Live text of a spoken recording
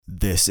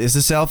This is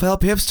the Self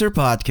Help Hipster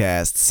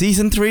Podcast,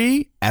 Season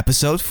 3,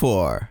 Episode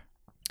 4.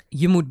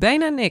 Je moet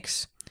bijna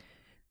niks,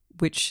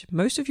 which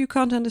most of you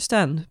can't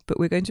understand, but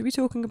we're going to be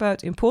talking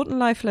about important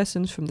life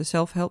lessons from the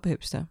Self Help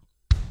Hipster.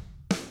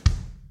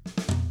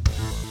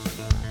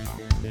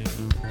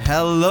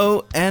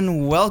 Hello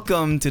and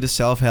welcome to the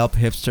Self Help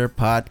Hipster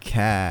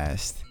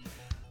Podcast.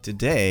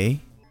 Today,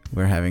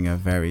 we're having a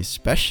very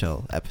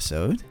special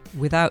episode.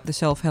 Without the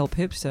Self Help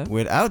Hipster.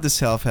 Without the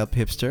Self Help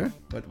Hipster,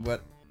 but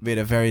with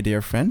a very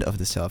dear friend of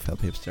the Self Help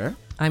Hipster.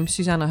 I'm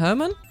Susannah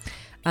Herman,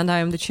 and I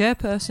am the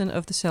chairperson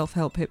of the Self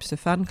Help Hipster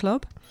fan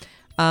club.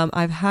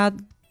 I've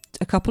had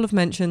a couple of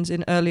mentions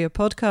in earlier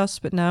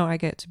podcasts, but now I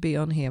get to be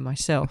on here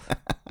myself.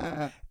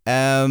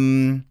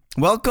 Welcome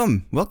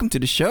to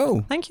the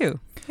show. Thank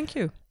you.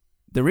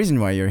 The reason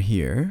why you're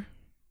here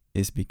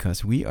is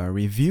because we are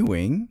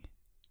reviewing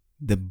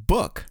the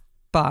book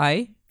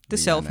by the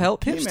Self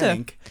Help Hipster.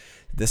 Keemink.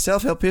 The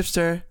Self Help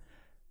Hipster,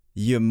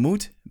 Je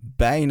Moet,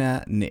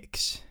 Bijna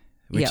niks.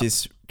 Which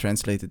is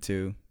translated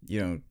to, you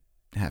don't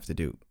have to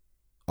do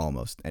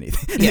almost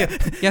anything. Yeah,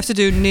 you have to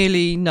do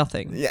nearly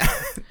nothing. Yeah,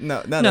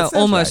 no,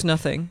 almost right.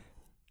 nothing.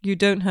 You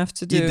don't have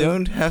to do... You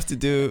don't have to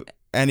do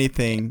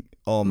anything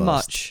almost.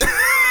 Much.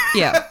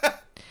 Yeah.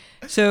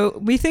 So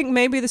we think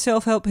maybe the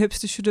Self Help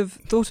Hipster should have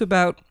thought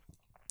about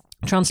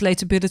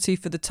translatability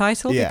for the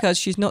title, because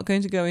she's not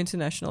going to go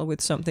international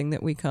with something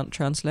that we can't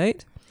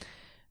translate.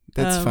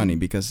 That's funny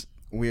because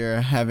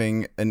we're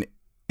having an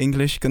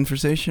English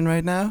conversation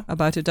right now.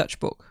 About a Dutch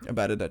book.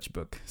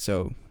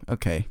 So,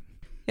 okay.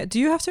 Yeah. Do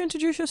you have to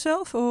introduce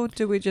yourself, or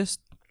do we just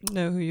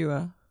know who you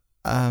are?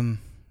 No,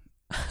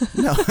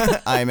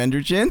 I'm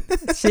Andrew Chin.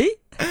 See?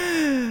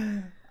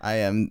 I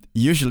am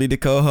usually the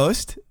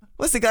co-host.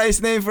 What's the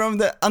guy's name from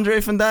the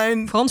André van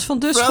Duin? Frans van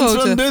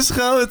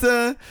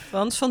Duschoten.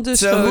 Frans van Duschoten.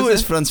 So who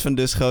is Frans van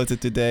Duschoten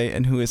today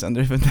and who is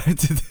André van Duin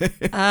today?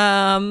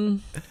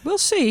 We'll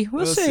see.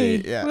 We'll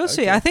see. Yeah, we'll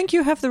see. I think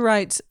you have the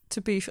right to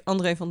be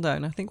André van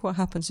Duin. I think what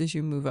happens is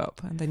you move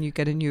up and then you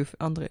get a new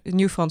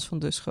Frans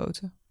van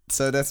Duschoten.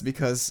 So that's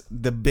because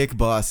the big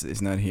boss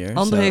is not here.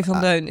 André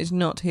van Duin is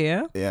not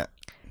here. Yeah.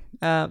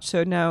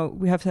 So now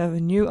we have to have a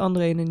new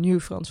André and a new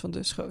Frans van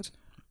Duschoten.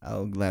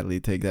 I'll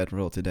gladly take that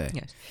role today.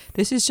 Yes.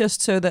 This is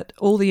just so that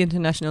all the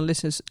international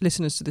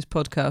listeners to this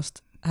podcast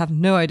have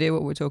no idea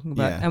what we're talking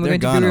about. And we're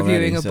going to be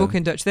reviewing a book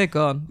in Dutch. They're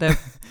gone.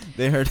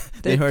 They heard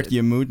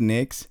Je Moet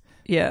niks.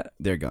 Yeah.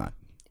 They're gone.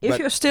 If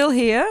you're still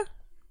here,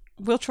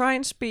 we'll try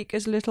and speak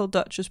as little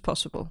Dutch as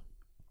possible.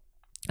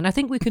 And I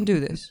think we can do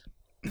this.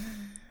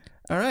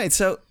 All right.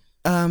 So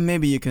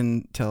maybe you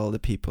can tell the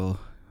people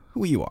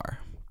who you are.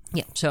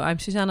 Yeah. So I'm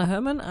Susannah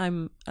Herman.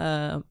 I'm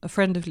a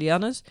friend of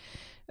Lianne's.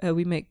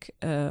 We make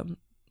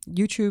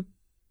YouTube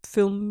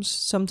films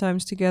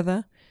sometimes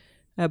together,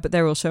 but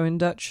they're also in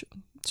Dutch.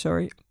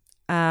 Sorry.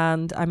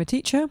 And I'm a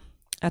teacher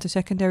at a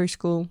secondary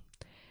school.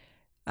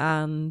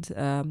 And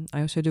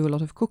I also do a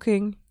lot of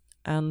cooking.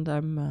 And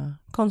I'm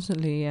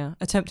constantly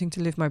attempting to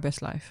live my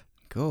best life.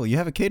 Cool. You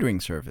have a catering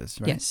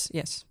service, right?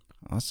 Yes.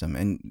 Awesome.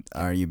 And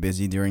are you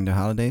busy during the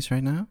holidays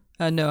right now?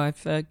 No,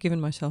 I've given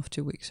myself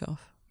 2 weeks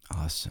off.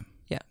 Awesome.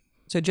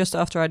 So just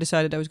after I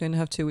decided I was going to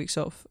have 2 weeks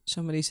off,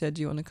 somebody said,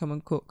 do you want to come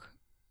and cook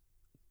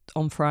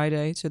on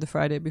Friday? So the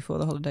Friday before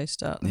the holidays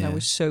start. And I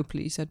was so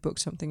pleased I'd booked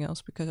something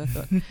else because I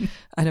thought,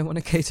 I don't want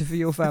to cater for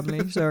your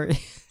family. Sorry.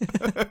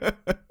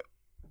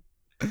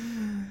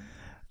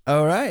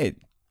 All right.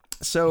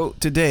 So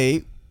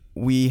today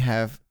we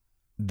have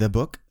the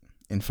book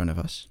in front of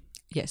us.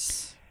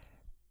 Yes.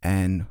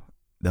 And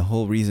the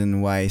whole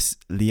reason why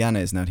Lianne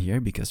is not here,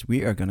 because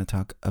we are going to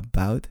talk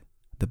about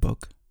the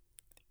book.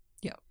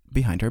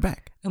 Behind her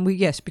back. And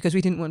because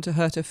we didn't want to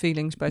hurt her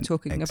feelings by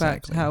talking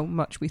about how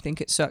much we think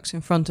it sucks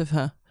in front of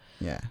her.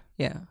 Yeah.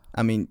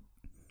 I mean,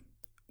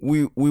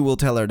 we will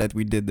tell her that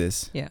we did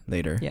this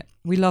later. Yeah.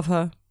 We love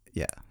her.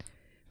 Yeah.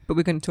 But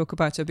we're going to talk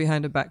about her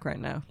behind her back right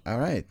now. All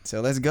right.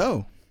 So let's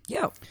go.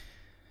 Yeah.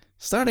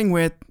 Starting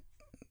with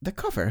the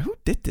cover. Who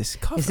did this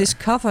cover? This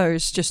cover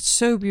is just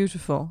so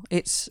beautiful.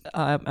 It's,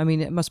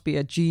 it must be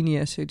a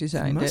genius who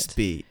designed it. It must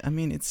be. I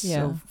mean, it's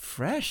so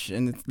fresh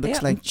and it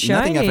looks like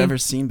shiny. Nothing I've ever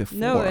seen before.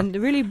 No, and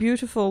really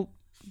beautiful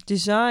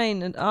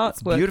design and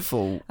artwork. It's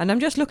beautiful. And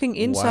I'm just looking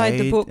inside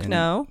the book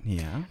now.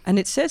 Yeah. And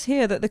it says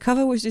here that the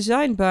cover was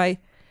designed by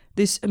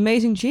this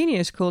amazing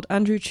genius called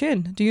Andrew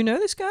Chin. Do you know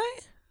this guy?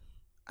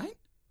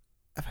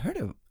 I've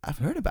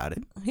heard about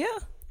it. Yeah.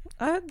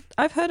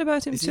 I've heard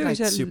about him too. Is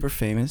he super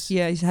famous?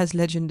 Yeah, he has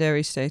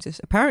legendary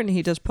status. Apparently,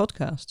 he does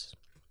podcasts.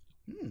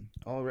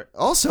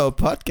 Also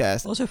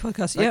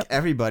podcasts. Yeah.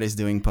 Everybody's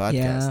doing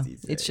podcasts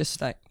these days. It's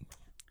just like,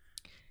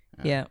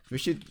 we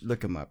should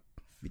look him up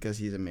because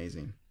he's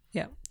amazing.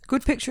 Yeah.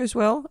 Good picture as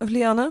well of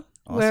Lianne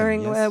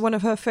wearing one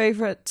of her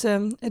favorite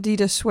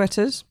Adidas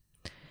sweaters.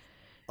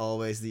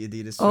 Always the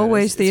Adidas sweaters.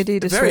 Always the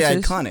Adidas very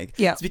sweaters. Very iconic.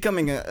 Yeah. It's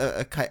becoming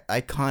a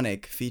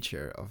iconic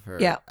feature of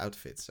her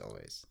outfits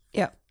always.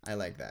 Yeah. I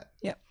like that.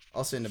 Yeah.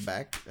 Also in the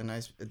back, a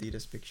nice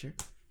Adidas picture.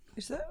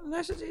 Is that a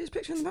nice Adidas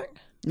picture in the back?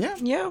 Yeah.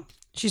 Yeah.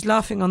 She's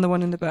laughing on the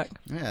one in the back.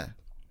 Yeah.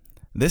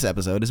 This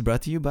episode is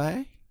brought to you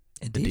by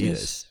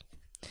Adidas.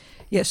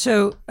 Yeah,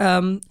 so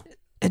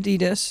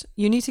Adidas,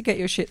 you need to get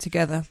your shit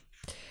together.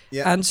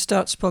 Yeah. And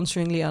start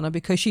sponsoring Lianne,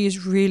 because she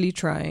is really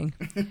trying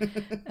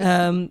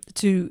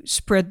to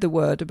spread the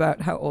word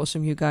about how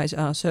awesome you guys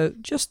are. So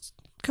just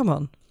come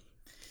on,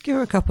 give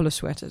her a couple of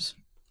sweaters.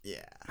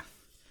 Yeah.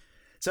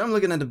 So I'm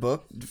looking at the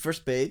book. The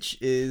first page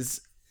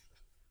is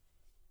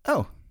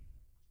a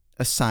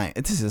sign.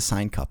 This is a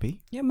signed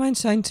copy. Yeah, mine's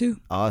signed too.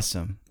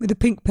 Awesome. With a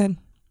pink pen.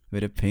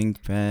 With a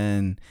pink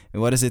pen.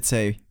 And what does it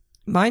say?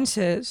 Mine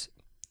says,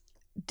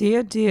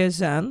 Dear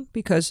Zan,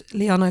 because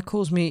Lianne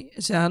calls me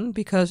Zan,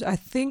 because I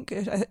think,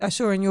 I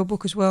saw in your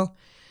book as well,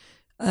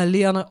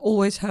 Lianne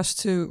always has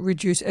to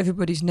reduce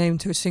everybody's name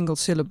to a single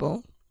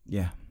syllable.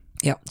 Yeah.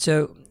 Yeah,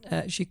 so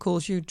she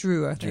calls you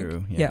Drew, I think.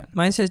 Drew, yeah.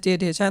 Mine says, Dear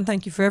Zan,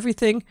 thank you for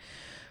everything.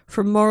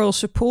 From moral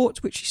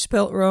support, which you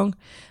spelt wrong,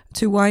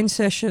 to wine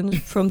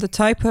sessions, from the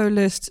typo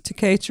list to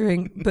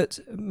catering, but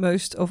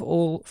most of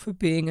all for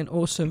being an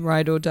awesome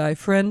ride or die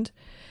friend.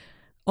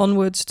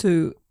 Onwards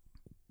to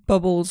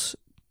bubbles,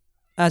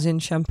 as in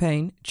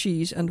champagne,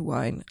 cheese and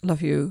wine.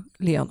 Love you,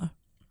 Lianne.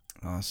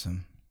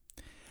 Awesome.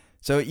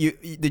 So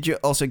did you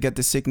also get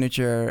the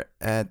signature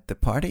at the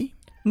party?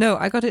 No,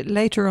 I got it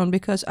later on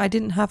because I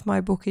didn't have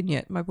my book in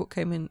yet. My book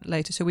came in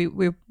later. So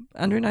we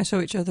Andrew and I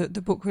saw each other at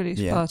the book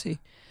release party.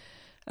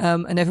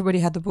 And everybody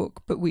had the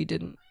book, but we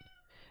didn't.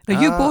 No,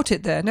 you bought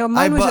it there. No,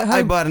 mine was at home.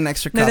 I bought an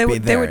extra copy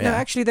there. No,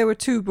 actually, there were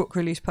two book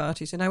release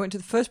parties. And I went to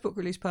the first book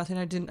release party and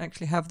I didn't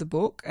actually have the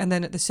book. And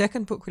then at the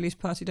second book release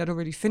party, I'd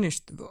already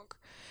finished the book.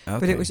 Okay.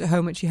 But it was at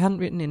home and she hadn't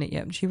written in it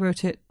yet. And she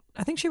wrote it,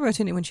 I think she wrote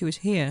in it when she was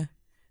here.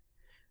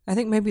 I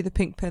think maybe the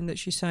pink pen that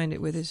she signed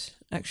it with is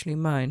actually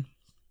mine.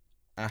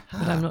 Uh-huh.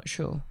 But I'm not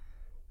sure.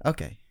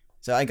 Okay.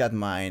 So I got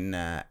mine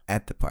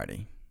at the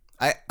party.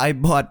 I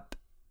bought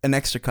an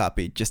extra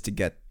copy just to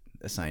get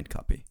a signed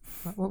copy.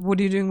 What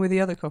are you doing with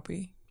the other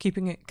copy?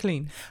 Keeping it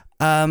clean?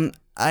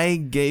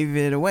 I gave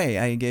it away.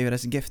 I gave it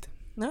as a gift.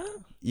 No.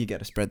 You got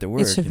to spread the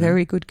word. It's a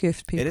very good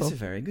gift, people. It is a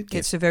very good gift.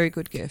 It's a very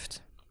good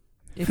gift.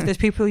 If there's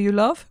people you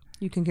love,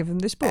 you can give them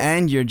this book.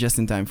 And you're just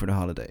in time for the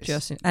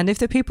holidays. And if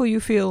they're people you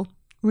feel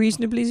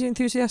reasonably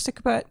enthusiastic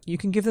about, you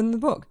can give them the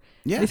book.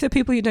 Yeah. If they're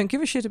people you don't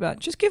give a shit about,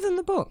 just give them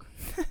the book.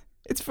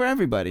 It's for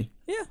everybody.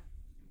 Yeah.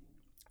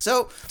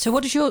 So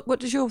what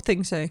does your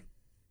thing say?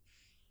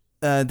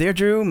 Dear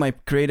Drew, my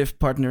creative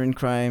partner in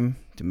crime,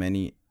 to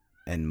many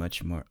and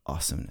much more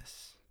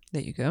awesomeness.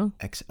 There you go.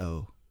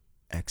 XOXO,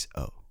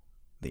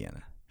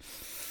 Lianne.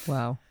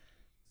 Wow.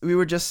 We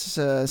were just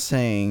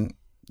saying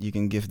you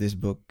can give this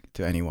book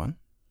to anyone.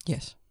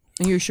 Yes.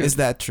 And you should. Is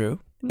that true?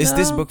 No. Is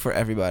this book for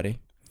everybody?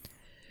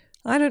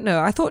 I don't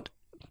know. I thought...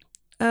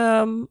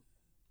 but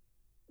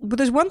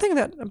there's one thing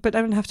but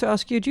I don't have to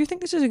ask you. Do you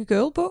think this is a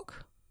girl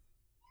book?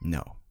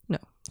 No.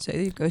 So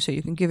there you go. So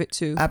you can give it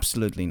to...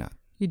 Absolutely not.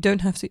 You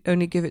don't have to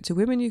only give it to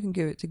women. You can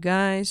give it to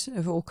guys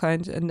of all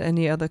kinds and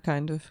any other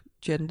kind of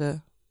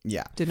gender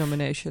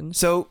denominations.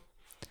 So,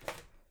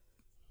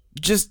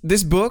 just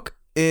this book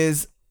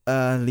is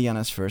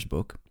Lianne's first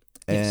book.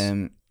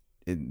 Yes.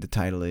 The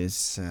title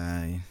is,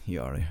 you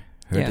already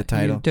heard the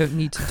title. You don't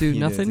need to do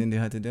nothing. You don't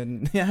have to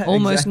do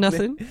almost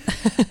nothing.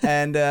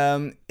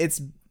 And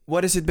it's,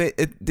 what is it?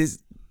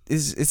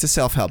 It's a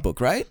self-help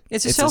book, right?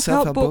 It's a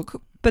self-help book,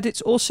 but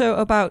it's also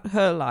about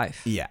her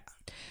life. Yeah.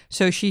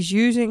 So she's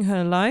using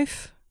her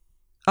life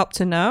up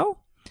to now,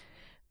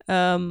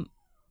 and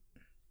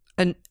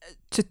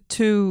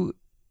to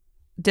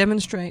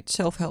demonstrate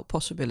self-help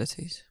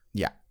possibilities.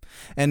 Yeah,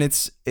 and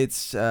it's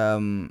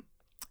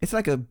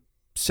like a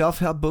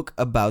self-help book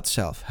about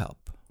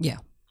self-help. Yeah,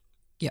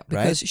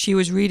 because she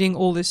was reading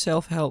all this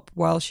self-help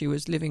while she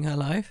was living her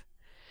life.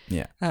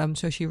 Yeah.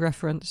 So she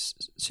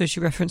references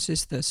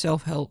the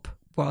self-help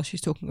while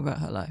she's talking about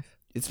her life.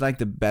 It's like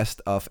the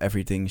best of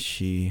everything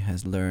she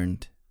has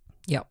learned.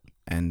 Yeah.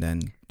 And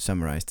then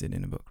summarized it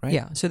in a book, right?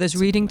 Yeah. So there's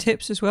reading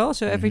tips as well.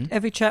 So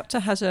every chapter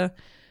has a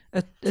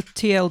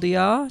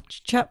TLDR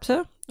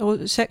chapter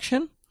or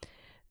section.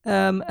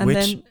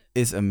 Which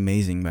is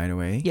amazing, by the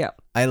way. Yeah.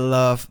 I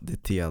love the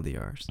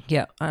TLDRs.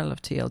 Yeah, I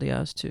love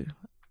TLDRs too.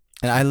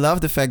 And I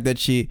love the fact that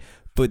she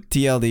put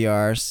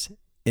TLDRs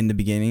in the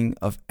beginning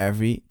of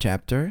every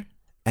chapter.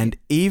 And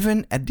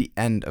even at the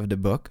end of the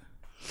book,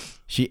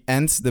 she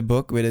ends the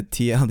book with a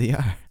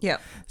TLDR. Yeah.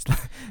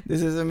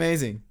 This is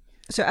amazing.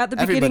 So at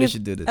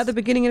the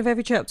beginning of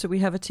every chapter we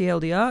have a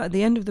TLDR. At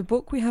the end of the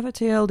book we have a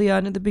TLDR,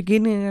 and at the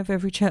beginning of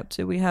every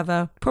chapter we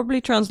have probably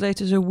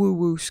translated as a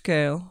woo-woo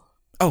scale.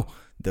 Oh,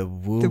 the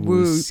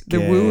woo-woo scale.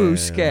 The woo-woo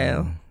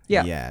scale.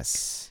 Yeah.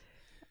 Yes.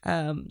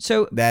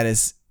 So that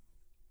is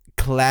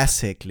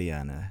classic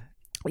Lianne.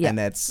 Yeah. And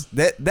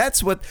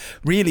that's what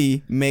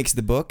really makes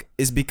the book,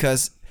 is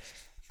because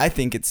I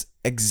think it's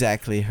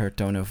exactly her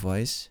tone of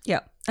voice.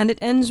 Yeah. And it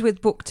ends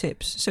with book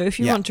tips. So if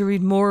you want to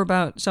read more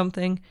about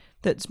something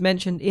that's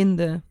mentioned in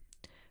the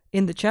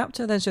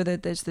chapter, then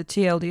there's the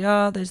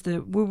TLDR, there's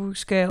the woo-woo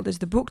scale, there's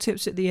the book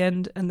tips at the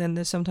end, and then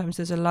there's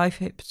a life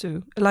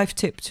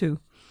tip too.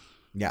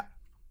 Yeah.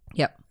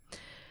 Yeah.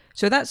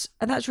 So that's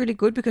really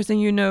good, because then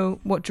you know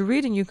what to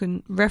read and you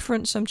can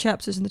reference some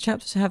chapters, and the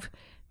chapters have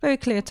very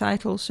clear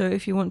titles. So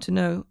if you want to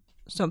know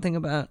something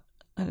about,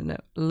 I don't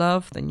know,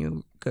 love, then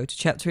you go to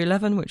chapter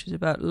 11, which is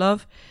about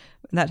love.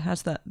 And that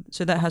has that.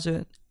 So that has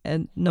a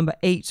number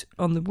 8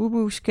 on the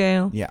woo-woo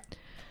scale. Yeah.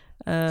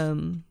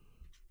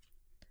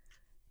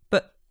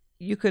 But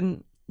you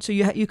can, so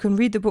you can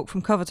read the book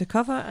from cover to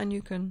cover, and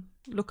you can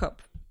look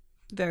up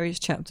various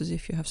chapters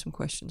if you have some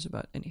questions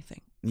about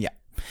anything. Yeah.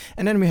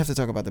 And then we have to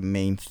talk about the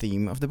main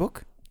theme of the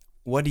book.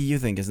 What do you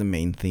think is the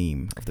main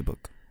theme of the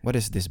book? What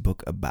is this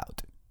book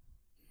about?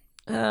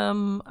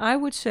 I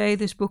would say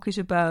this book is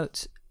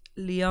about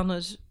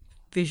Lianne's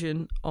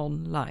vision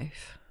on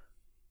life.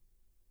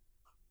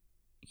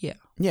 Yeah.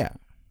 Yeah.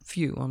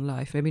 View on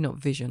life, maybe not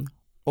vision.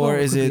 Or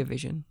it is could be it a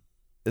vision?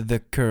 The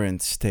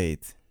current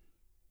state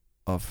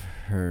of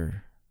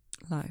her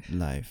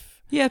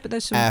life? Yeah, but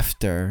there's some...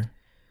 After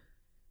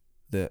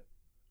the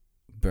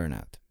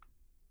burnout.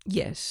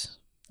 Yes.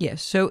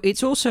 So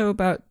it's also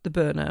about the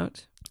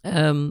burnout,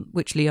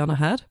 which Lianne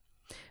had,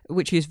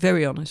 which he is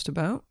very honest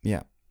about.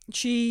 Yeah.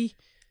 She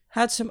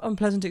had some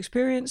unpleasant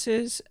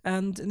experiences,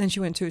 and then she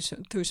went through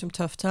some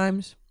tough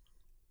times,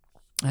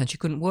 and she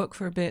couldn't work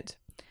for a bit,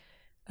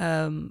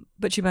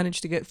 but she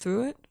managed to get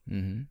through it.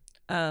 Mm-hmm.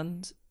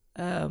 And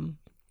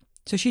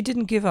so she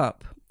didn't give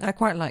up. I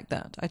quite like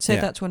that. I'd say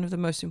that's one of the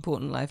most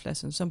important life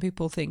lessons. Some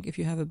people think if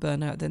you have a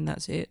burnout, then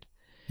that's it.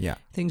 Yeah.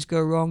 Things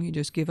go wrong, you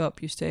just give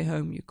up, you stay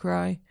home, you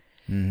cry.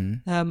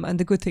 Mm-hmm. And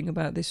the good thing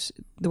about this,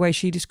 the way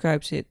she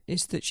describes it,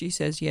 is that she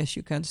says, yes,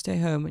 you can stay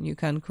home and you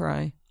can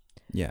cry.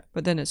 Yeah.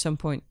 But then at some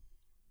point,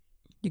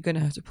 you're going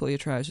to have to pull your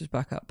trousers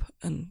back up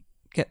and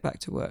get back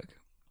to work.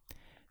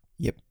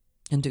 Yep.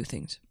 And do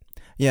things.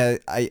 Yeah,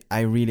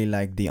 I really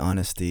like the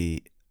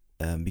honesty,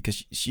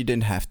 because she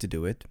didn't have to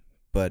do it.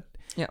 But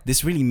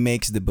this really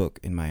makes the book,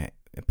 in my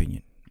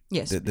opinion.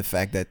 Yes. The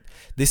fact that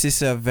this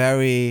is a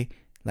very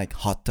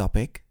hot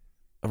topic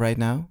right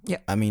now. Yeah.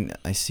 I mean,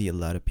 I see a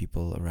lot of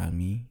people around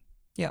me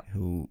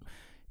who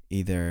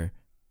either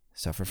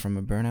suffer from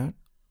a burnout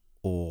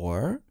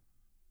or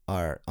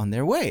are on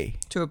their way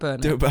to a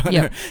burnout.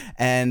 Yeah.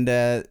 And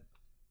I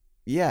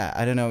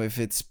don't know if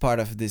it's part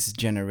of this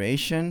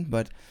generation,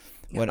 but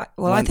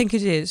I think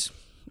it is.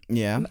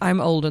 Yeah.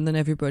 I'm older than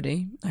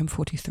everybody. I'm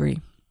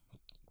 43.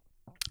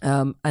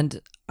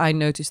 And I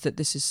noticed that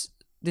this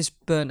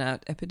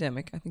burnout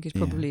epidemic, I think, is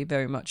probably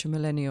very much a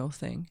millennial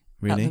thing.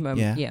 Really? At the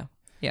moment. Yeah.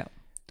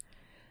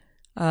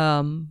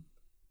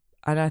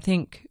 And I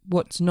think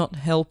what's not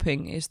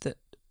helping is that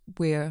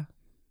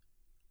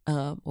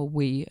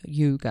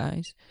you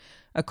guys,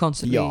 are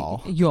constantly...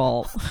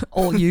 Y'all,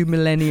 all you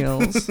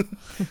millennials.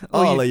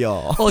 all of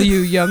y'all. All you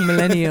young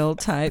millennial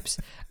types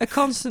are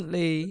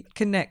constantly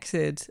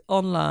connected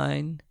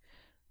online,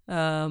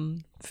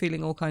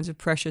 feeling all kinds of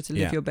pressure to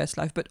live your best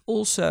life, but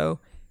also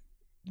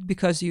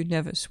because you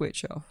never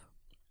switch off.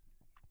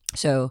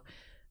 So,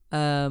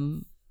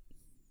 so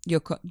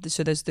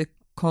there's the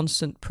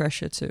constant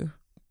pressure to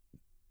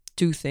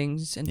do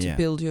things and to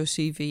build your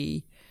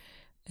CV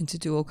and to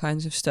do all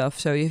kinds of stuff.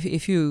 So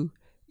if you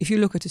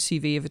look at a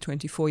CV of a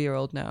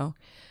 24-year-old now,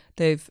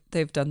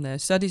 they've done their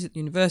studies at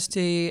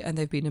university, and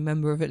they've been a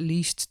member of at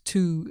least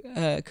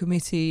 2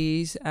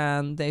 committees,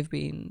 and they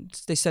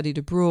studied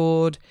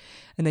abroad,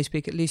 and they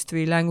speak at least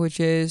 3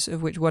 languages,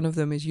 of which one of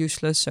them is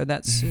useless. So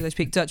they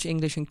speak Dutch,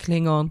 English, and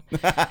Klingon.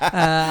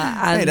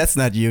 Hey, that's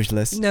not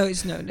useless. No,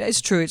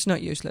 it's true. It's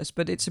not useless,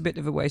 but it's a bit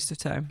of a waste of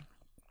time.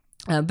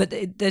 But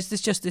there's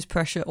just this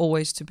pressure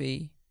always to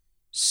be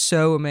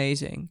so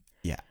amazing.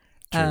 Yeah.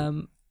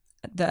 True.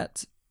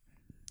 That,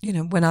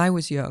 when I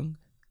was young,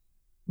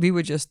 we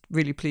were just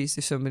really pleased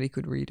if somebody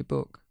could read a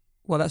book.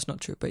 Well, that's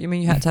not true, but you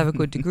had to have a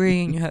good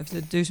degree and you have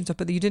to do some stuff,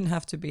 but you didn't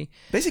have to be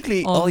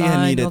basically all you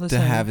needed to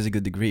have is a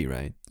good degree,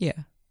 right?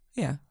 Yeah.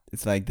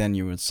 It's like then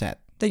you were set.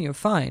 Then you're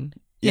fine.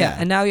 Yeah,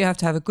 and now you have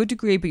to have a good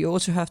degree, but you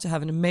also have to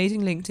have an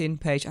amazing LinkedIn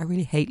page. I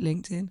really hate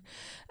LinkedIn.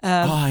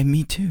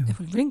 Me too.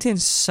 LinkedIn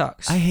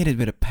sucks. I hate it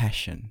with a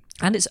passion.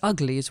 And it's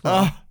ugly as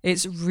well.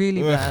 It's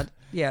really bad.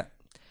 Yeah.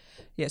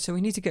 So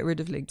we need to get rid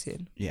of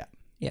LinkedIn. Yeah.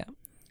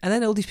 And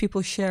then all these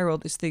people share all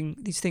these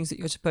things that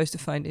you're supposed to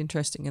find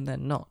interesting, and they're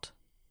not.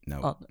 No.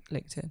 On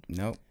LinkedIn.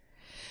 No.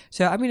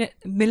 So, I mean,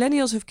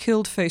 millennials have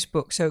killed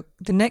Facebook. So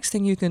the next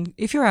thing you can,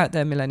 if you're out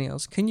there,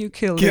 millennials, can you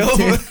kill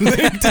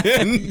LinkedIn?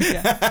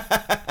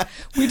 LinkedIn.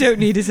 We don't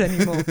need it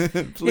anymore.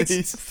 Please.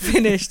 It's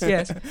finished,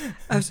 yes.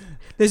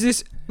 There's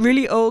this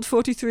really old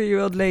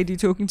 43-year-old lady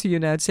talking to you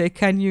now to say,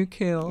 can you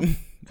kill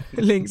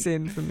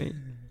LinkedIn for me?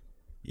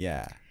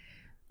 Yeah.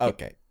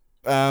 Okay.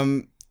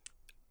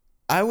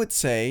 I would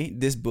say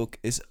this book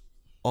is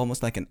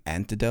almost like an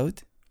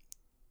antidote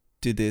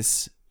to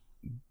this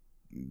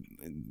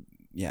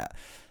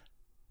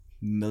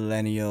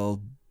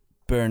millennial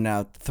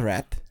burnout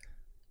threat.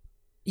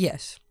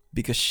 Yes.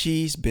 Because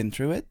she's been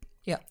through it.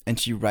 Yeah. And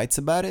she writes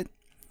about it.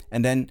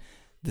 And then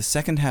the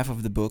second half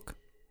of the book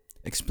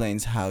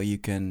explains how you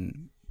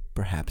can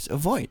perhaps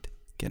avoid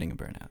getting a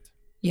burnout.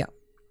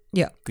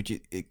 Yeah.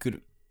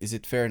 Is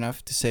it fair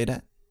enough to say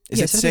that? Is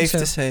Yes, it I think safe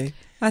to so. say?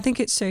 I think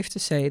it's safe to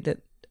say that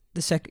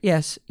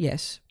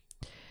yes.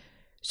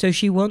 So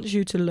she wants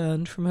you to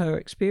learn from her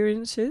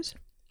experiences.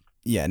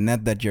 Yeah,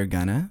 not that you're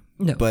gonna.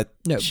 No, but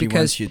no, she because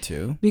wants you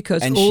to.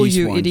 because and all she's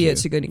you warned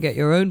idiots you. are going to get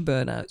your own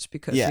burnouts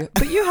because Yeah.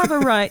 but you have a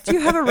right. You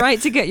have a right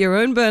to get your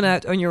own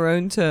burnout on your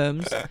own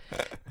terms.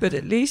 But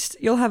at least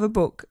you'll have a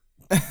book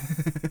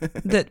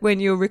that when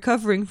you're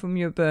recovering from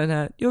your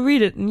burnout, you'll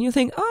read it and you'll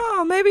think,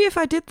 oh, maybe if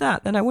I did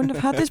that, then I wouldn't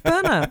have had this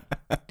burnout.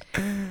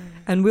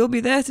 And we'll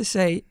be there to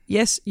say,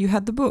 yes, you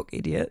had the book,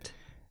 idiot.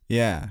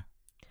 Yeah.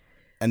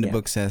 And the Yeah.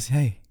 book says,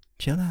 hey,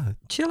 chill out.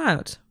 Chill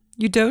out.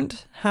 You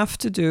don't have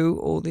to do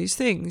all these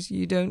things.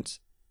 You don't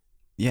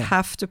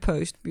have to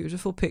post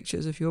beautiful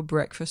pictures of your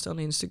breakfast on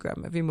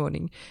Instagram every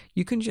morning.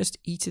 You can just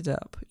eat it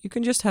up. You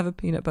can just have a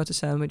peanut butter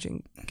sandwich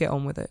and get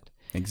on with it.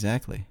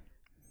 Exactly.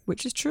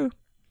 Which is true.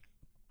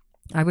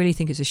 I really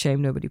think it's a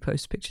shame nobody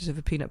posts pictures of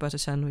a peanut butter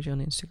sandwich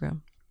on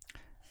Instagram.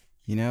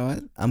 You know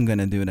what? I'm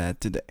gonna do that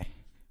today.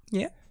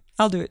 Yeah,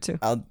 I'll do it too.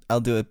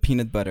 I'll do a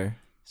peanut butter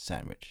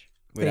sandwich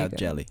There you without go.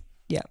 jelly.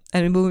 Yeah,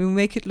 and we'll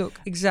make it look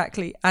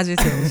exactly as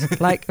it is,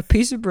 like a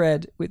piece of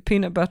bread with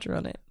peanut butter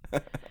on it.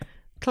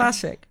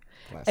 Classic.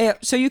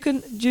 So you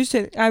can just.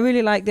 I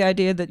really like the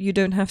idea that you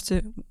don't have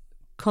to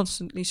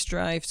constantly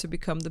strive to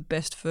become the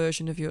best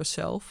version of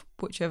yourself,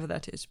 whichever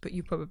that is. But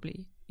you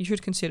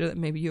should consider that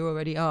maybe you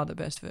already are the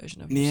best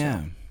version of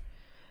yourself. Yeah.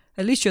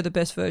 At least you're the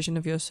best version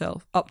of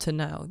yourself up to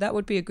now. That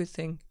would be a good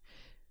thing.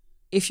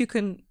 If you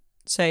can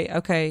say,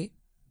 okay,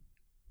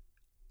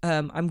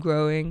 I'm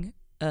growing,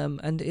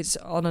 and it's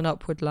on an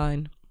upward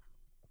line,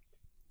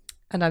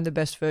 and I'm the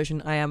best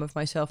version I am of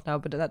myself now,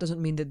 but that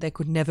doesn't mean that there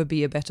could never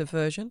be a better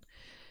version.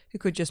 It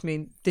could just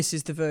mean this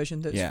is the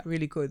version that's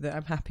really good, that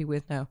I'm happy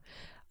with now.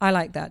 I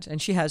like that. And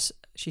she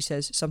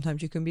says,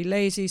 sometimes you can be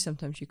lazy,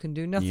 sometimes you can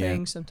do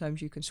nothing,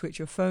 sometimes you can switch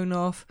your phone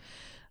off.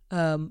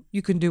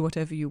 You can do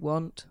whatever you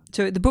want.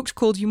 So the book's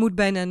called Je Moet,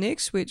 Bijna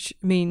niks, which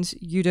means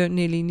you don't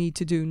nearly need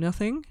to do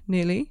nothing,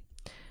 nearly.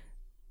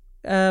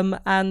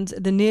 And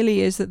the nearly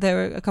is that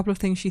there are a couple of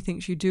things she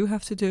thinks you do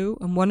have to do.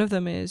 And one of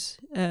them is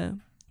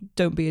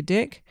don't be a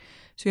dick.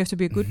 So you have to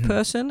be a good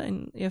person,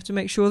 and you have to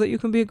make sure that you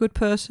can be a good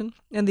person.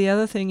 And the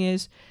other thing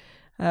is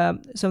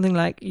something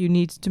like you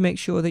need to make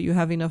sure that you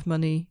have enough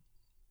money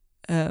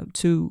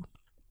to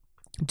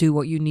do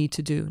what you need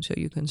to do so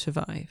you can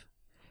survive.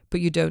 But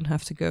you don't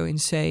have to go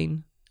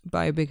insane,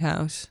 buy a big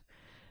house,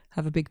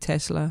 have a big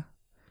Tesla.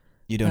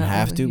 You don't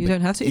have to. You don't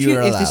have to.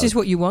 If this is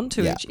what you want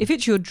to, if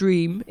it's your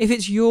dream,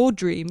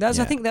 I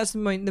think that's the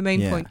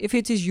main point. If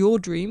it is your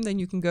dream, then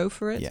you can go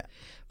for it. Yeah.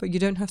 But you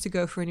don't have to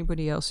go for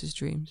anybody else's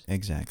dreams.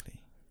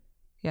 Exactly.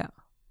 Yeah.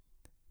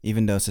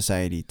 Even though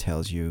society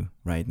tells you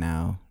right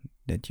now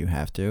that you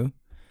have to.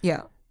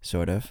 Yeah.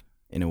 Sort of,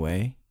 in a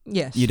way.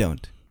 Yes. You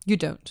don't. You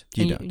don't.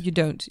 You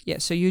don't. Yeah.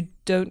 So you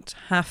don't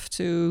have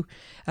to.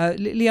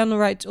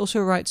 Lianne also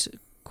writes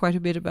quite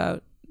a bit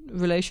about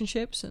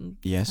relationships and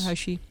how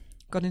she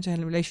got into a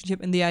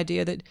relationship, and the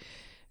idea that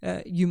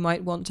you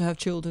might want to have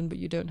children, but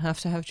you don't have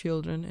to have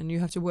children, and you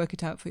have to work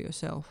it out for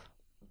yourself.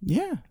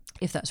 Yeah.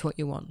 If that's what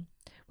you want,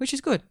 which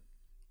is good.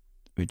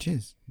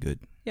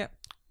 Yeah.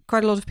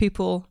 Quite a lot of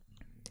people,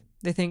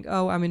 they think,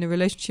 oh, I'm in a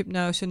relationship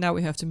now, so now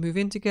we have to move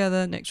in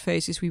together. Next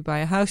phase is we buy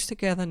a house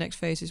together. Next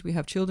phase is we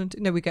have children.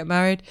 We get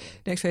married.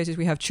 Next phase is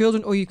we have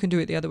children. Or you can do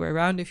it the other way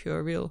around if you're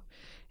a real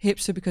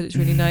hipster, because it's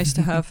really nice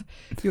to have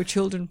your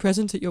children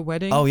present at your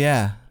wedding. Oh,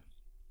 yeah.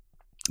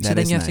 So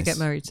then you have to get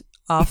married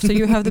after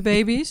you have the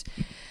babies.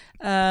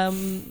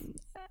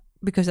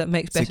 Because that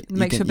makes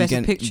for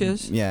better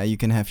pictures. You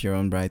can have your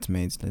own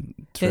bridesmaids.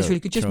 It's really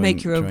good. Just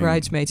make your own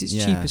bridesmaids. It's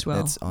cheap as well.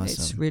 That's awesome.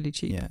 It's really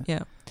cheap. Yeah.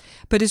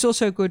 But it's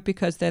also good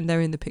because then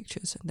they're in the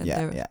pictures and then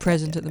they're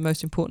present at the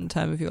most important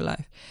time of your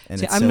life. And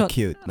so it's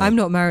cute. I'm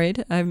not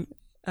married.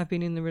 I've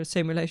been in the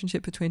same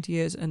relationship for 20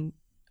 years, and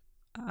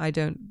I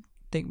don't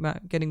think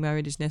getting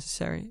married is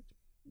necessary.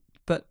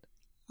 But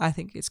I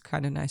think it's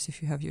kind of nice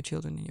if you have your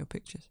children in your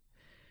pictures.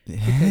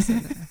 Because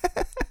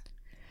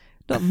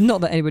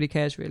not that anybody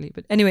cares really.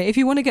 But anyway, if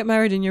you want to get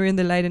married and you're in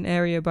the Leiden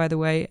area, by the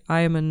way,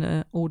 I am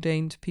an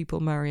ordained people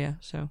marrier,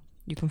 so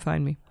you can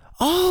find me.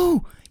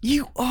 Oh,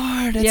 you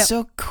are. That's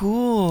so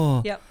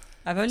cool. Yep.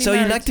 I've only So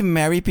you like to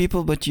marry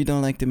people, but you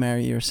don't like to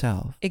marry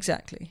yourself.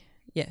 Exactly.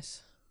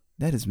 Yes.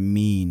 That is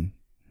mean.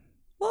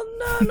 Well,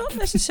 no, not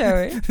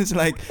necessarily. It's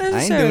like,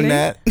 I ain't doing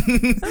that.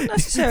 Not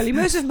necessarily.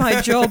 Most of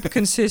my job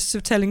consists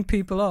of telling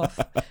people off,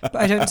 but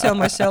I don't tell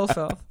myself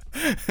off.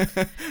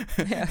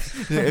 Yeah.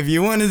 If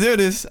you want to do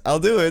this, I'll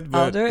do it. But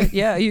I'll do it.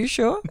 Yeah. Are you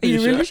sure? Are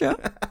you really sure?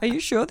 Are you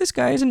sure this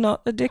guy is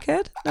not a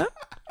dickhead? No?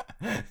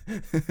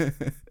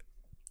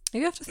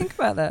 You have to think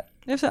about that.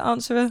 You have to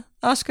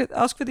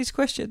ask for these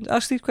questions.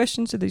 Ask these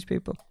questions to these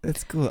people.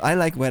 That's cool. I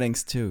like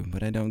weddings too,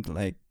 but I don't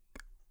like...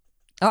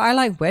 Oh, I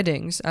like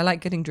weddings. I like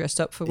getting dressed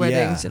up for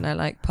weddings, and I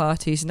like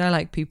parties, and I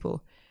like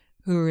people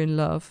who are in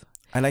love.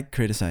 I like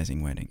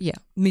criticizing weddings. Yeah,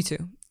 me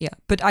too. Yeah,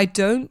 but I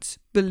don't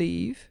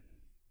believe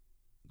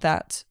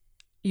that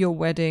your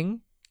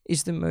wedding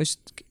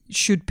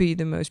should be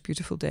the most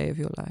beautiful day of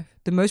your life.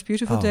 The most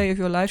beautiful day of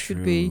your life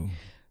should be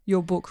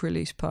your book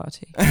release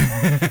party,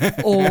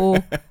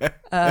 or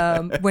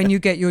when you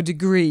get your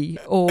degree,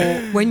 or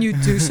when you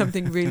do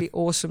something really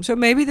awesome. So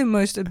maybe the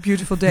most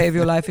beautiful day of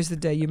your life is the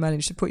day you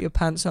manage to put your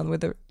pants on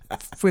with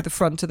the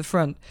front to the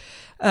front.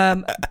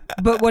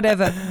 But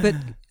whatever. But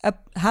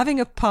having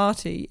a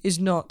party is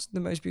not the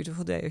most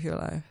beautiful day of your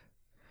life.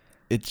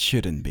 It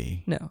shouldn't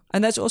be. No.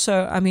 And that's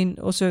also,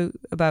 also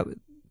about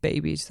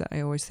babies that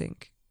I always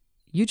think.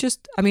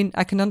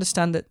 I can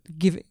understand that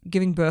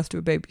giving birth to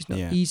a baby is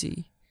not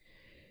easy.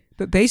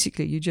 But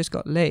basically, you just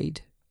got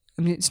laid.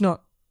 I mean, it's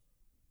not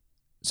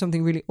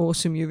something really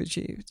awesome you've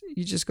achieved.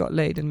 You just got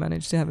laid and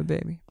managed to have a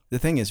baby. The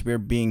thing is, we're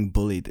being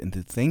bullied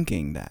into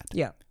thinking that.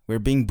 Yeah. We're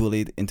being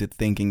bullied into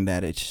thinking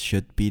that it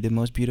should be the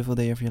most beautiful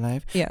day of your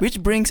life. Yeah.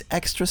 Which brings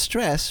extra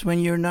stress when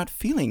you're not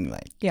feeling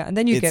like. Yeah, and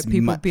then you get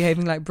people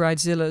behaving like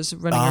bridezillas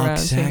running around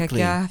saying, like,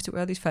 I have to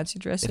wear these fancy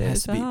dresses. It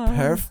has to be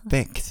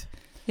perfect.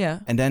 Yeah.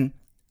 And then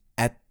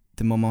at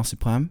the moment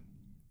suprême,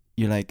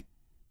 you're like,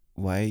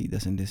 why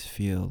doesn't this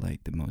feel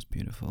like the most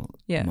beautiful,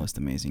 most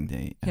amazing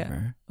day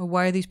ever? Or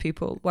why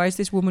is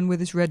this woman with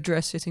this red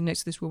dress sitting next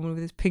to this woman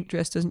with this pink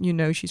dress? Doesn't you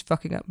know she's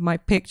fucking up my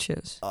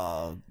pictures?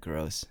 Oh,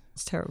 gross.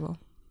 It's terrible.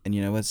 And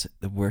you know what's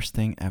the worst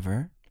thing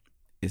ever?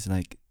 Is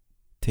like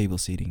table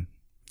seating.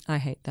 I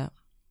hate that.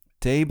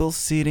 Table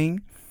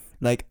seating?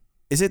 Like,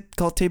 is it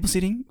called table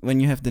seating? When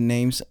you have the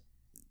names,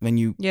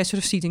 Yeah, sort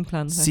of seating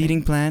plans.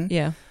 Seating plan?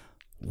 Yeah.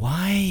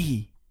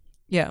 Why?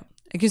 Yeah.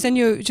 Because then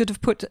you should have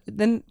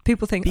then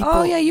people think,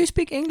 oh yeah, you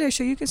speak English,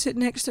 so you can sit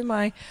next to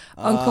my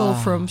uncle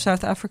from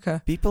South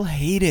Africa. People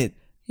hate it.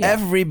 Yeah.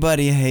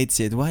 Everybody hates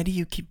it. Why do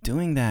you keep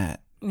doing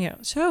that? Yeah.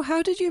 So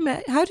how did you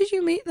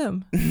meet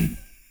them?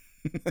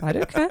 I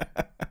don't care.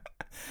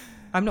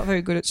 I'm not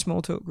very good at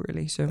small talk,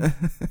 really. So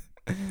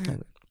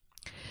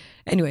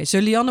anyway, so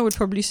Lianne would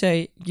probably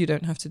say, you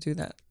don't have to do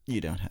that. You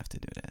don't have to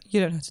do that.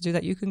 You don't have to do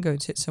that. You can go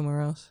and sit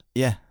somewhere else.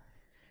 Yeah.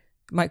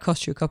 It might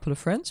cost you a couple of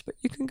friends, but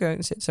you can go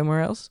and sit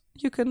somewhere else.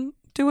 You can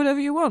do whatever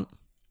you want.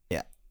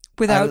 Yeah.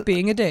 Without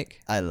being a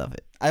dick. I love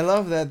it. I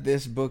love that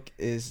this book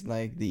is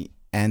like the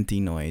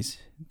anti-noise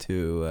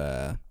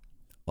to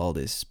all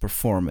this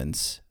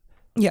performance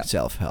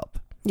self-help.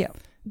 Yeah.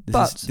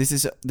 This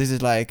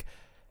is like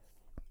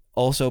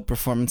also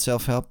performance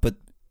self-help, but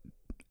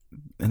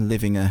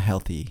living a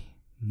healthy,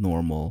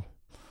 normal,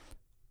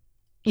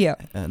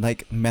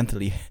 like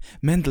mentally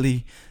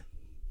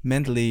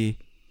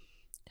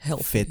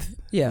healthy, fit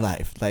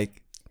life.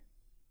 Like,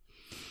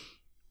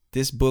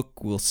 this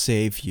book will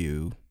save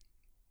you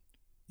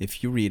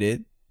if you read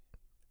it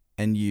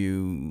and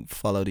you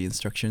follow the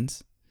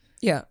instructions.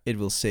 Yeah, it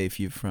will save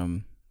you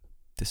from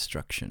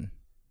destruction.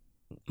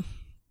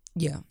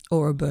 Yeah,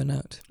 or a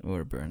burnout.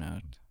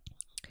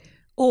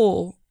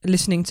 Or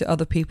listening to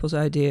other people's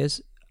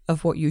ideas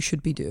of what you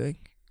should be doing.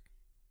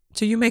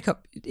 So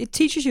it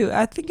teaches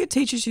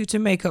you to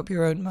make up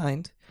your own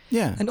mind.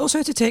 Yeah. And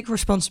also to take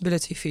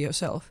responsibility for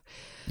yourself.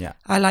 Yeah.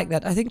 I like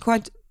that. I think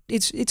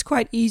it's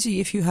quite easy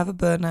if you have a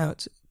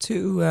burnout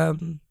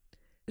to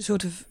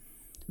sort of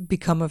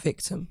become a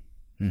victim.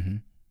 Mm-hmm.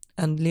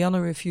 And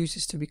Lianne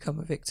refuses to become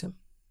a victim.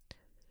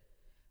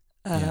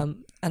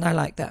 And I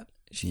like that.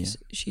 She's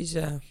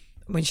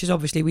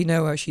obviously, we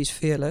know her, she's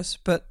fearless,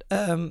 but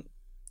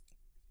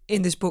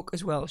in this book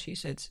as well, she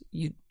said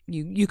you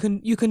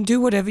can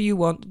do whatever you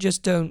want,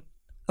 just don't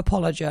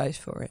apologize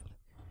for it.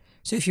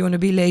 So if you want to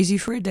be lazy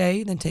for a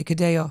day, then take a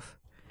day off.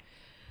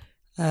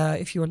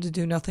 If you want to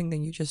do nothing,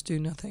 then you just do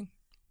nothing.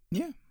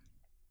 Yeah.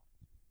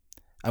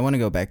 I want to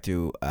go back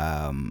to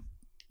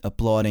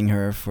applauding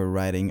her for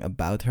writing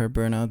about her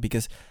burnout,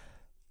 because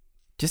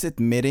just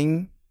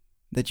admitting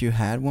that you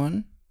had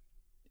one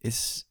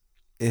is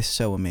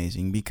so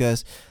amazing,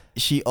 because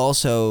she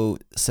also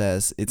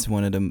says it's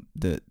one of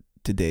the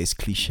today's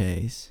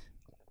cliches.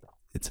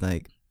 It's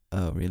like,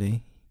 oh,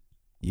 really?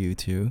 You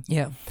too?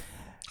 Yeah.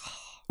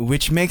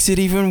 Which makes it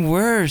even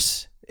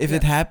worse if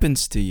it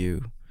happens to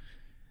you.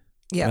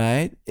 Yeah.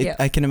 Right?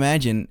 I can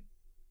imagine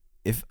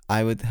if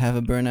I would have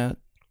a burnout,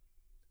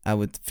 I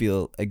would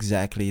feel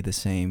exactly the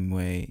same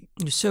way.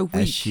 You're so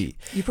weak. As she.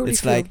 You probably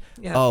it's like,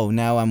 oh,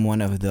 now I'm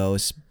one of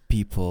those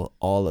people,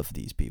 all of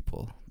these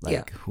people,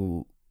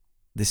 who,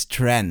 this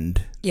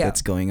trend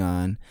that's going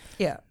on.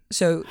 Yeah.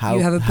 So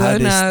you have a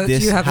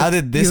burnout, how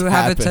did this happen?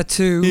 Have a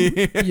tattoo,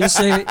 you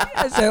say,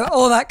 so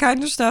all that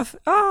kind of stuff.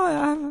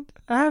 Oh,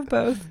 I have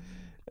both.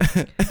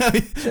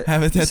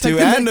 Have a tattoo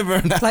and a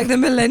burnout. Like the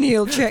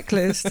millennial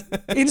checklist.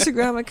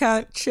 Instagram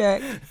account,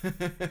 check.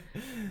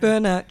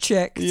 Burnout,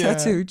 check.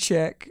 Tattoo,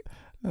 check.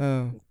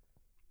 Oh.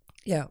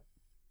 Yeah.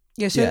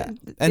 Yeah. So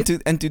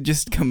and to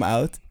just come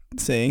out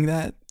saying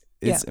that,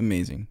 it's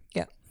amazing.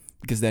 Yeah.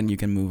 Because then you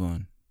can move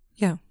on.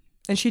 Yeah.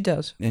 And she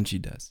does.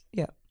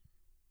 Yeah.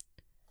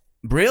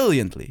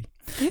 Brilliantly.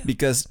 Yeah.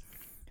 Because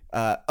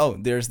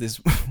there's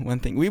this one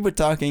thing. We were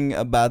talking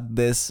about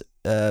this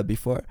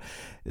before.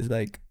 It's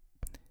like,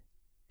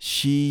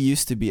 she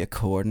used to be a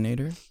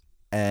coordinator,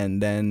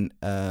 and then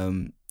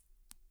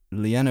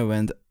Lianne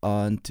went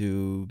on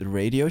to the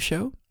radio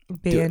show.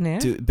 BNR.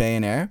 To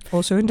BNR.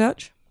 Also in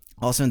Dutch.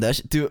 also in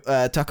Dutch, to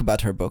talk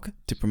about her book,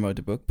 to promote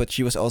the book. But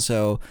she was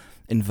also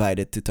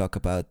invited to talk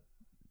about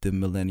the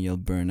millennial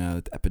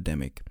burnout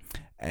epidemic.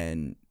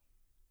 And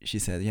she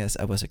said, yes,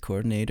 I was a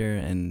coordinator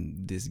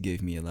and this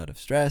gave me a lot of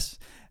stress.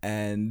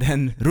 And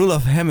then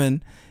Roelof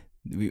Herman,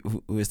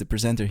 who is the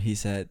presenter, he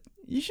said,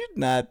 you should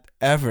not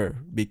ever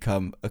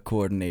become a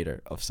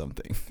coordinator of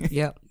something.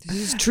 Yeah, this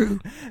is true.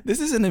 This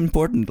is an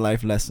important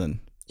life lesson.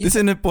 Yeah. This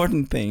is an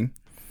important thing.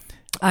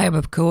 I am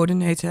a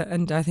coordinator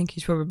and I think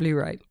he's probably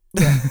right.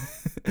 Yeah.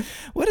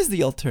 What is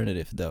the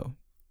alternative though?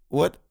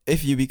 What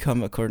if you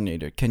become a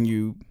coordinator? Can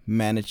you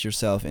manage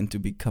yourself into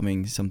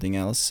becoming something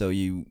else so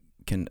you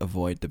can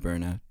avoid the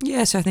burnout?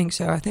 Yes, I think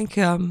so. I think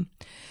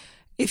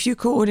if you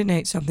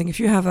coordinate something, if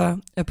you have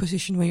a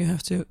position where you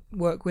have to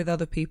work with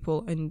other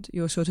people and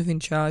you're sort of in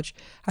charge,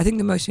 I think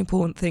the most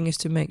important thing is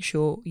to make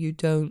sure you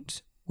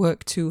don't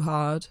work too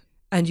hard.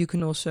 And you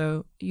can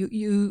also,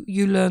 you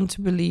learn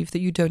to believe that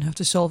you don't have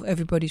to solve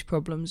everybody's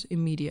problems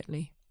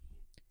immediately.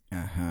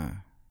 Uh-huh.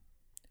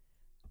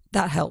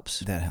 That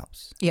helps. That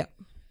helps. Yeah.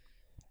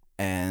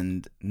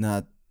 And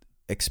not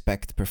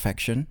expect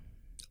perfection.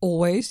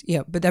 Always,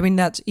 yeah. But I mean,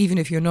 that's even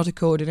if you're not a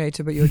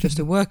coordinator, but you're just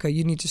a worker,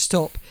 you need to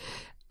stop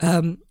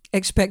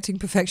expecting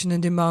perfection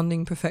and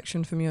demanding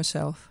perfection from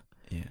yourself.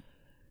 Yeah.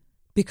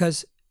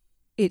 Because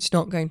it's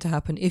not going to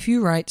happen. If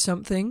you write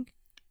something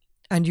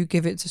and you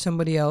give it to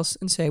somebody else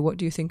and say, what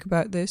do you think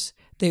about this?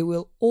 They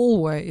will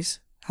always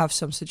have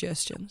some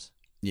suggestions.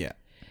 Yeah.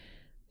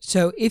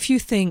 So if you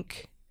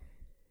think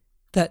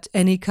that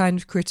any kind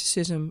of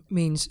criticism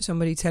means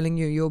somebody telling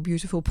you your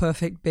beautiful,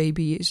 perfect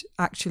baby is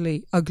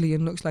actually ugly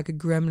and looks like a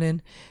gremlin,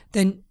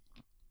 then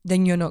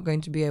you're not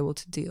going to be able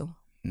to deal.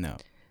 No.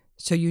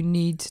 So you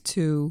need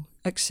to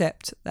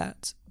accept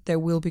that there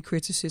will be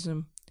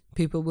criticism.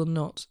 People will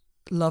not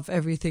love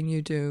everything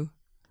you do.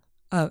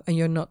 And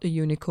you're not a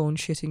unicorn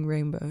shitting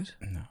rainbows.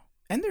 No.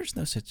 And there's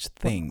no such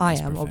thing. Well, I as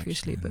am, perfection.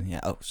 Obviously. But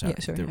yeah. Oh, sorry. Yeah,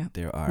 sorry,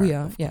 there are. We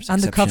are, yeah.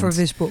 And the cover of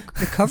this book.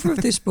 The cover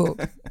of this book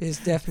is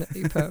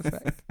definitely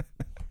perfect.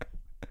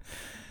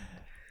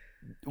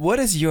 What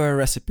is your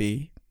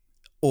recipe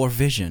or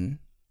vision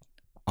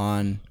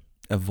on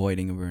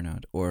avoiding a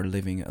burnout or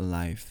living a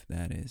life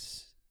that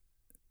is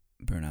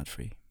burnout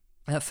free?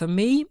 For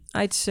me,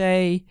 I'd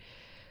say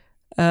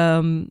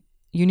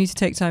you need to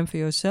take time for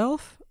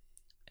yourself.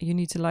 You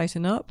need to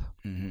lighten up.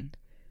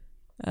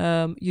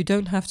 Mm-hmm. You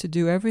don't have to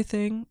do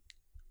everything.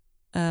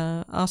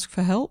 Ask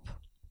for help.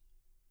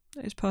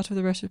 It's part of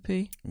the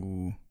recipe.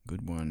 Ooh,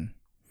 good one.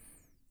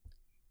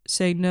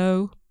 Say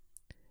no.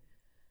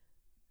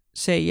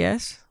 Say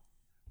yes.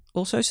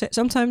 Also,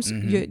 sometimes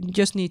you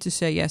just need to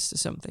say yes to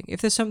something.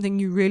 If there's something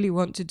you really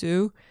want to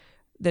do,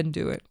 then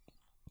do it.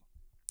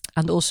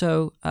 And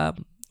also,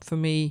 for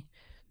me,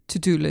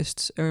 to-do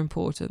lists are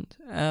important.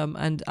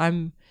 And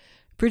I'm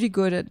pretty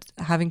good at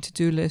having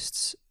to-do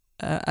lists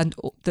and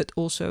that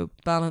also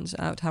balance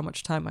out how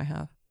much time I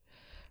have.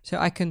 So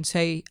I can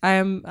say,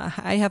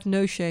 I have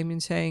no shame in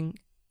saying,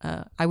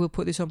 I will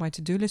put this on my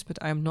to-do list, but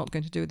I am not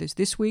going to do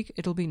this week.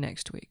 It'll be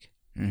next week.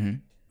 Mm-hmm.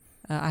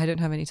 I don't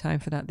have any time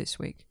for that this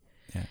week.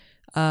 Yeah.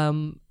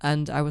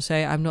 And I will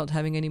say I'm not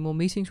having any more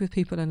meetings with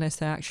people unless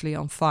they're actually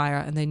on fire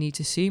and they need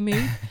to see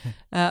me,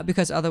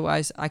 because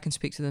otherwise I can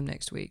speak to them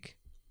next week.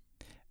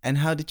 And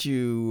how did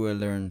you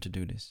learn to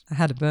do this? I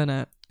had a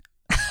burnout.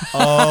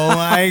 Oh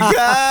my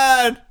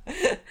God!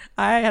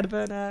 I had a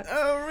burnout.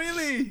 Oh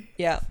really?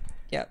 Yeah.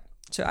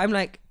 So I'm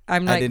like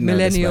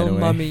millennial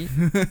mummy.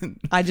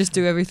 I just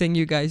do everything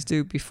you guys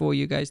do before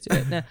you guys do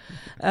it.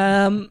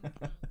 No.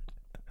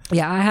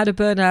 Yeah, I had a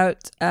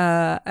burnout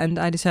and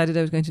I decided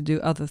I was going to do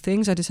other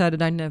things. I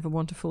decided I never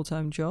want a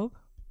full-time job.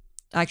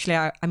 Actually,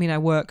 I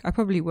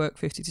probably work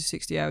 50 to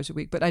 60 hours a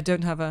week, but I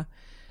don't have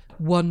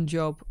one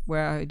job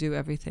where I do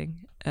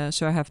everything.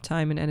 So I have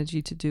time and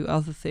energy to do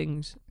other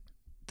things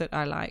that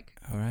I like.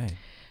 All right.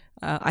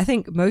 I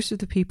think most of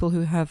the people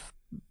who have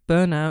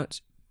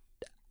burnout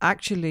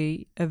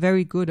actually are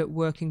very good at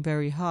working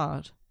very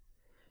hard.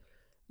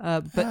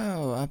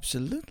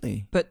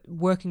 Absolutely. But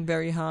working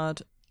very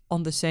hard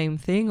on the same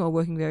thing or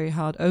working very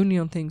hard only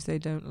on things they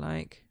don't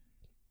like,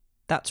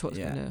 that's what's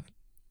going to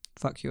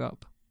fuck you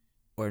up.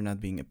 Or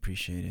not being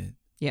appreciated.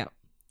 Yeah.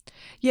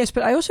 Yes,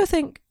 but I also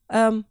think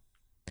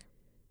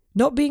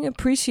not being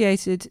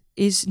appreciated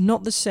is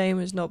not the same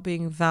as not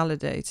being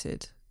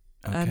validated.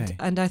 Okay.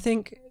 And I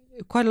think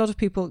quite a lot of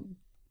people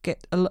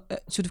get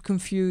sort of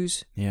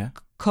confuse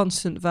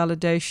constant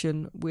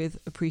validation with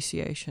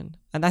appreciation.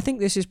 And I think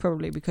this is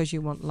probably because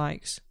you want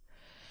likes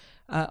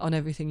on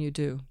everything you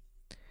do.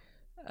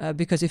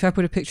 Because if I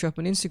put a picture up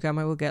on Instagram,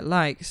 I will get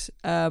likes.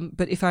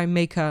 But if I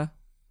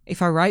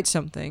write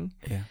something,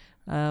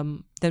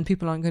 then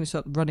people aren't going to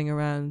start running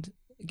around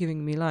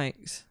giving me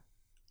likes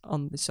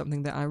on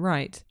something that I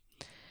write.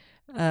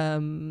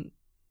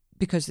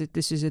 Because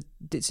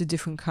it's a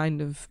different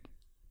kind of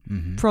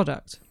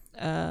product.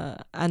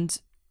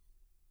 And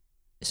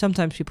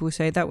sometimes people will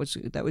say that was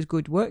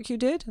good work you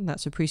did, and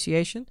that's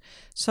appreciation.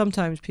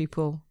 Sometimes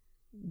people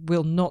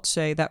will not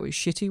say that was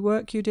shitty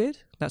work you did.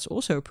 That's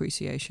also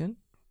appreciation.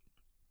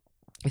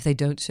 If they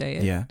don't say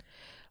it. Yeah.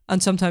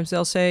 And sometimes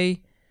they'll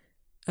say,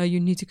 you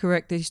need to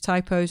correct these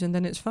typos, and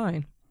then it's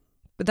fine.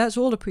 But that's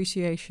all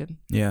appreciation.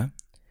 Yeah.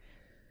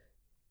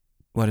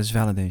 What is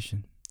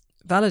validation?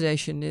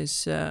 Validation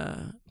is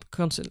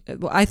constant.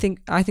 Well, I think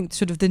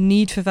sort of the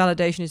need for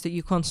validation is that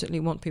you constantly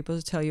want people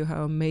to tell you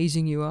how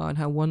amazing you are and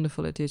how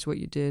wonderful it is what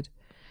you did.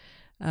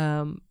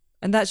 And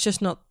that's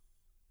just not.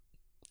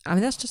 I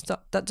mean,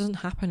 that doesn't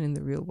happen in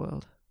the real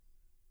world.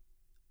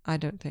 I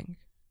don't think.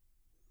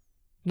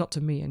 Not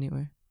to me,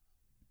 anyway.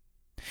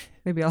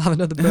 Maybe I'll have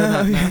another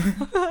burnout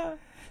now.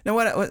 Now,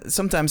 what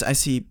sometimes I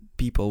see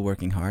people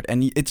working hard,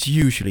 and it's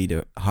usually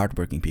the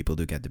hardworking people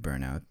who get the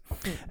burnout.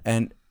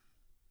 And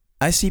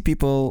I see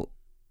people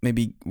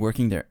maybe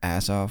working their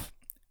ass off,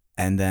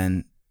 and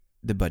then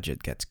the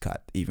budget gets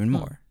cut even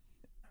more.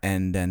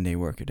 And then they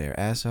work their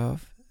ass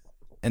off,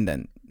 and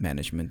then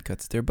management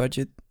cuts their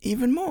budget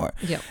even more.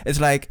 Yeah. It's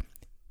like,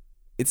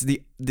 it's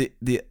the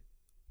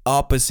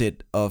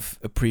opposite of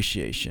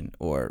appreciation,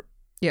 or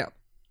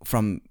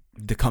from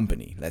the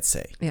company, let's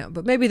say. Yeah,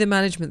 but maybe the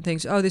management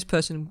thinks, oh, this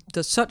person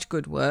does such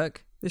good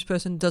work. This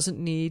person doesn't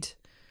need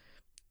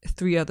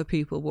 3 other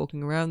people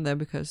walking around there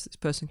because this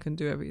person can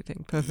do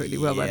everything perfectly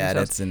well by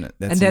themselves.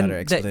 That's another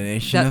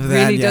explanation of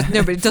that. Really does,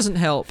 no, but it doesn't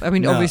help. I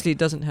mean, obviously it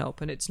doesn't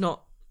help, and it's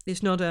not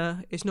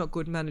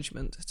good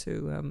management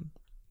to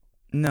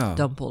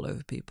dump all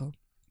over people.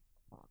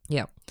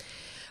 Yeah,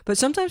 but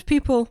sometimes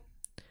people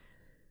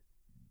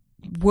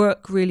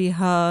work really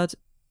hard.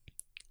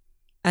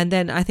 And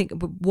then I think,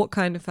 what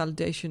kind of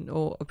validation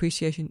or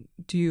appreciation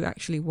do you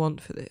actually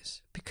want for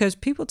this? Because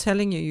people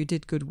telling you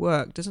did good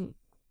work doesn't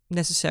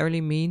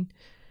necessarily mean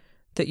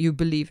that you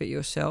believe it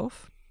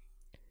yourself,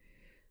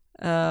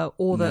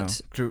 or that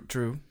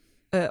true,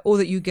 or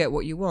that you get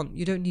what you want.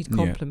 You don't need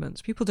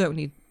compliments. People don't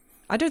need.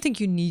 I don't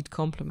think you need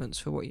compliments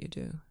for what you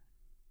do.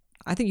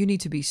 I think you need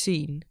to be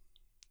seen,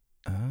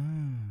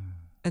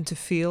 and to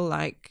feel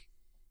like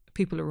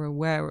people are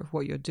aware of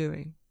what you're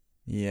doing.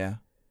 Yeah.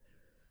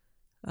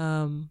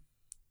 I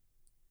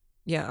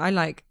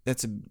like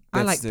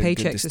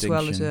paychecks as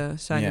well as a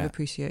sign of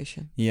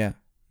appreciation. Yeah.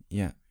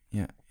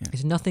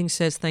 Because nothing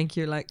says thank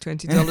you like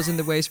 $20 in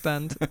the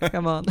waistband.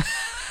 Come on.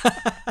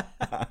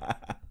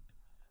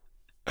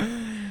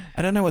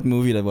 I don't know what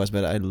movie that was,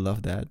 but I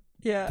love that.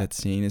 Yeah. That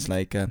scene is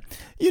like,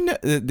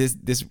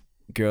 this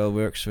girl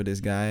works for this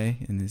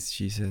guy, and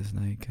she says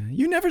like,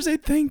 you never say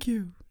thank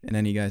you. And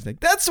then the guy's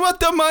like, that's what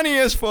the money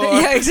is for.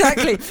 Yeah,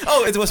 exactly.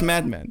 Oh, it was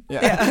Mad Men.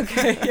 Yeah,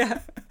 okay, yeah.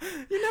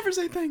 You never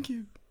say thank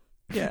you.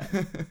 Yeah,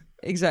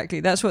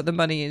 exactly. That's what the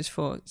money is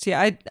for. See,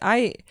 I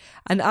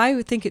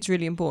would think it's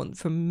really important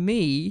for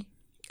me,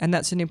 and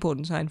that's an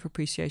important sign for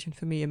appreciation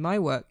for me in my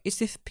work,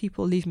 is if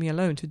people leave me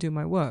alone to do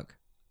my work.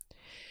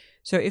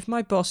 So if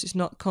my boss is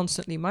not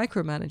constantly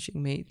micromanaging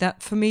me,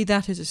 that for me,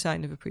 that is a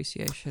sign of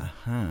appreciation.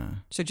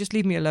 So just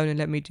leave me alone and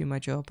let me do my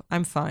job.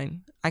 I'm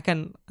fine. I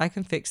can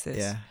fix this.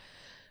 Yeah.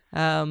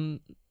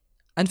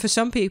 And for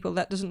some people,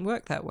 that doesn't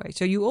work that way.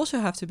 So you also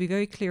have to be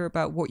very clear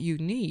about what you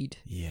need.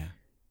 Yeah.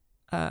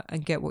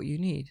 And get what you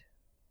need.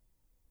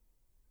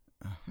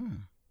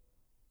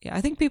 Yeah,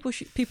 I think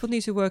people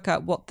need to work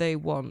out what they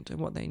want and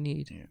what they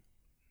need.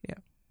 Yeah.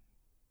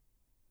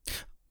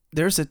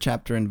 There's a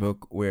chapter in the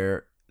book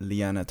where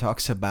Lianne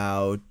talks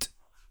about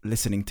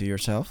listening to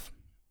yourself.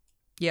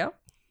 Yeah.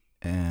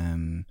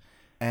 And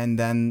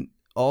then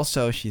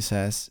also she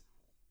says,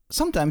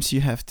 sometimes you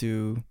have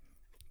to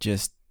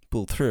just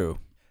pull through.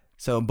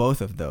 So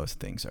both of those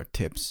things are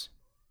tips.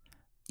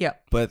 Yeah.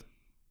 But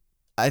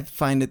I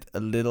find it a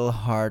little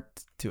hard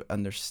to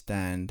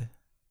understand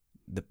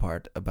the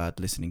part about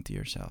listening to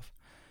yourself.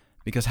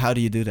 Because how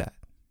do you do that?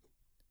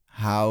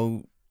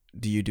 How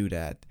do you do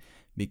that?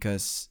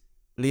 Because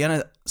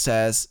Lianne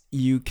says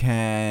you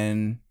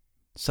can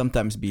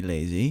sometimes be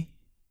lazy.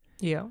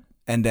 Yeah.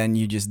 And then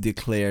you just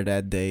declare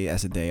that day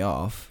as a day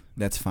off.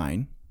 That's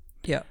fine.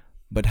 Yeah.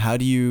 But how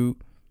do you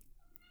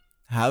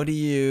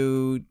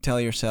tell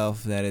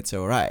yourself that it's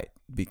all right?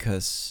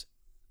 Because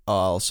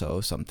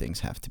also some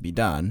things have to be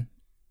done,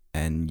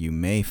 and you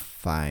may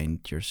find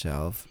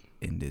yourself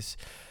in this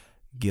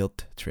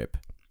guilt trip.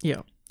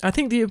 Yeah. I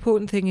think the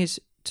important thing is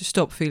to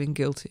stop feeling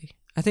guilty.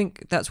 I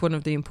think that's one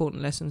of the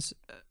important lessons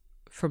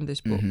from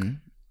this book.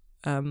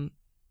 Mm-hmm.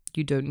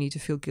 You don't need to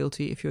feel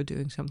guilty if you're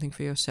doing something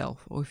for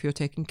yourself or if you're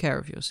taking care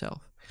of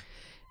yourself.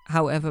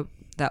 However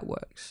that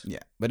works.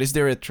 Yeah. But is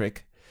there a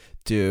trick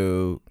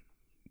to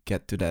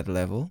get to that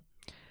level?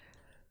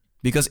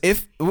 Because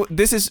if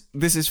this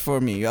is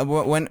for me,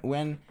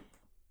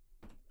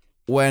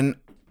 when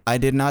I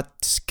did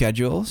not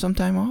schedule some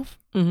time off,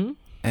 mm-hmm.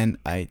 and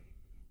I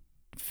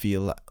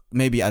feel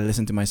maybe I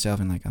listen to myself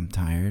and like I'm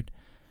tired,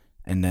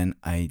 and then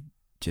I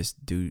just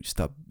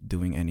stop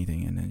doing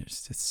anything and then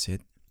just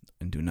sit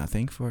and do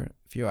nothing for a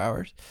few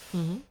hours.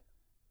 Mm-hmm.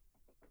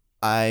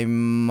 I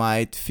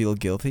might feel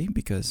guilty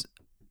because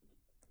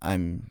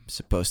I'm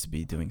supposed to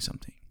be doing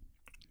something.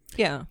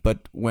 Yeah.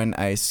 But when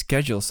I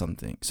schedule some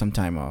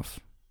time off,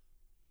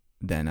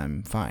 then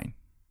I'm fine.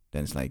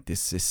 Then it's like,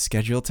 this is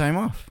scheduled time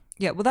off.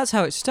 Yeah, well, that's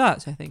how it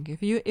starts, I think.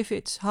 If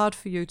it's hard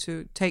for you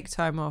to take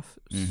time off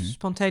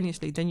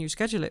spontaneously, then you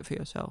schedule it for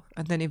yourself.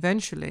 And then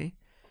eventually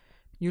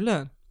you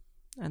learn.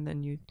 And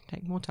then you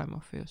take more time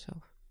off for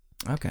yourself.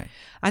 Okay.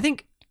 I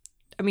think,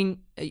 I mean,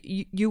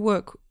 you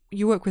work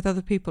with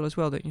other people as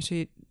well, don't you?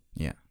 So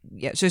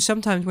yeah. So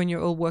sometimes when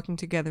you're all working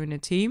together in a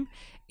team,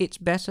 it's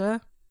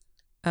better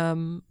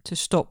to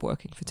stop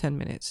working for 10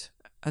 minutes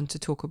and to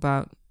talk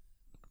about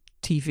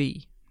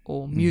TV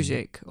or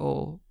music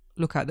or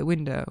look out the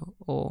window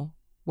or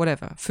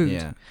whatever,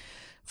 food,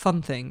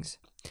 fun things.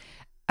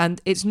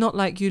 And it's not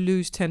like you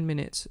lose 10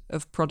 minutes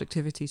of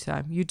productivity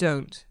time. You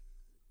don't.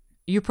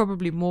 You're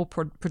probably more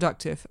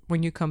productive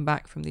when you come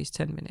back from these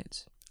 10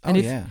 minutes. And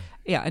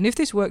and if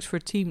this works for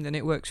a team, then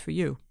it works for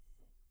you.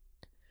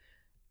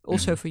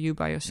 Also for you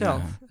by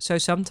yourself. So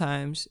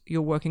sometimes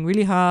you're working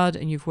really hard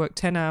and you've worked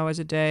 10 hours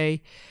a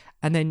day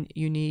and then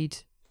you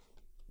need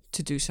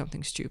to do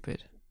something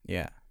stupid.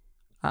 Yeah.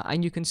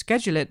 And you can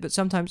schedule it, but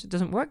sometimes it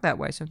doesn't work that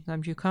way.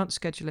 Sometimes you can't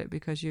schedule it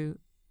because you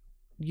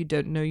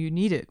don't know you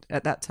need it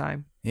at that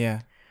time.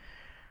 Yeah.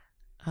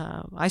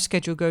 I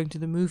schedule going to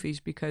the movies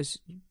because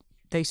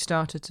they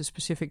start at a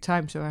specific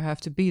time, so I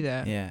have to be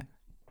there. Yeah.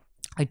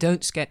 I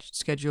don't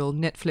schedule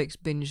Netflix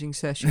binging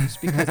sessions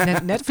because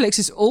Netflix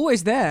is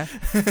always there,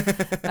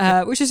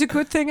 which is a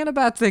good thing and a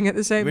bad thing at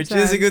the same time. Which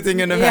is a good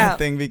thing and a bad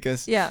thing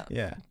because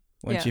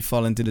once you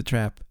fall into the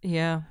trap.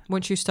 Yeah,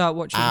 once you start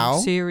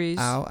watching series.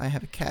 Ow, I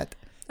have a cat.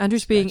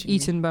 Andrew's being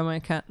eaten by my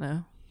cat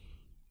now.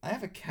 I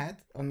have a cat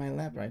on my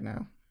lap right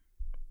now.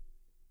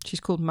 She's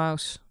called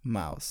Mouse.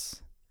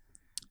 Mouse.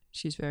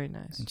 She's very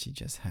nice. And she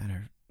just had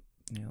her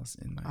nails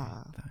in my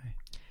thigh.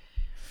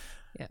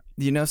 Yeah.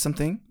 Do you know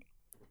something?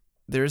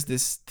 There's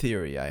this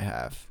theory I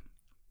have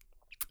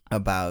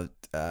about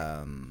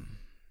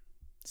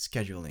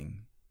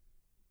scheduling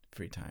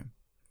free time.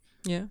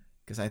 Yeah.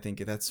 Because I think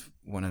that's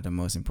one of the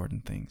most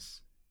important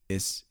things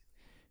is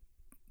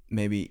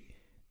maybe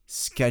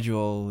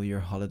schedule your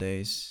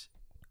holidays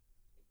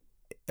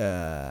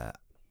up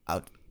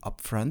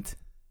front.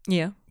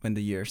 Yeah. When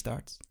the year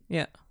starts.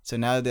 Yeah. So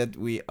now that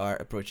we are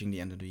approaching the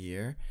end of the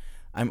year,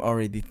 I'm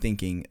already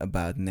thinking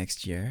about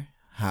next year,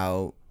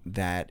 how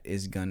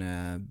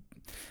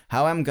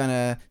I'm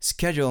gonna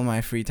schedule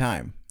my free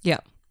time. Yeah.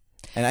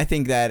 And I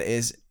think that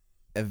is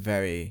a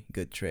very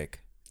good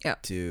trick. Yeah.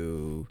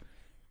 To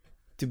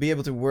be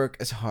able to work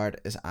as hard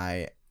as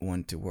I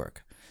want to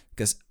work.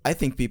 Because I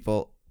think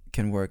people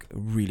can work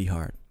really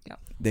hard. Yeah.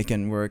 They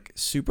can work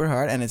super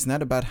hard, and it's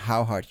not about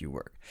how hard you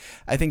work.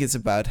 I think it's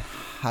about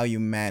how you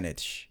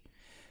manage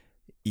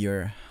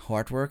your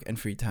hard work and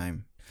free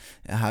time.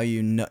 How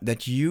you know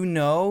that if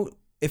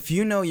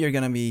you know you're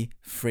gonna be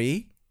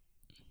free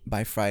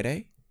by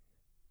Friday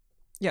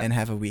and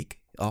have a week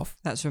off.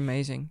 That's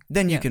amazing.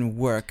 Then you can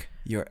work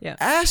your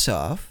ass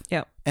off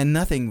and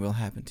nothing will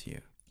happen to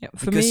you. Yeah.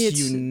 For because me, it's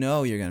you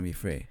know you're gonna be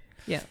free.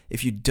 Yeah.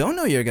 If you don't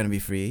know you're gonna be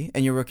free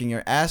and you're working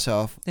your ass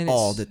off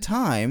all the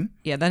time,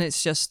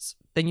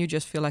 then you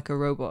just feel like a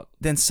robot.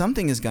 Then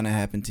something is gonna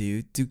happen to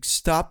you to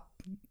stop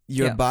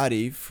your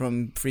body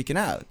from freaking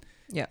out.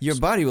 Yeah. Your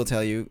body will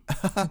tell you,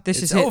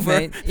 this is it, over.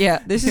 mate.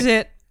 Yeah, this is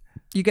it.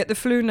 You get the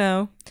flu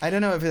now. I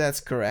don't know if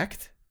that's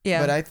correct. Yeah.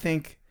 But I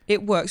think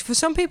it works. For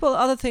some people,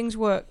 other things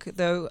work,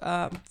 though.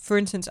 For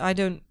instance, I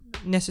don't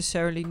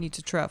necessarily need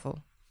to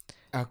travel.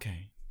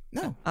 Okay.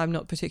 No. I'm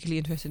not particularly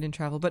interested in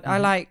travel, but I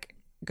like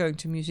going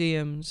to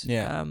museums.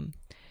 Yeah.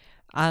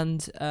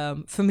 And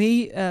for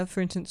me,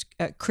 for instance,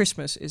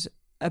 Christmas is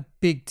a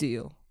big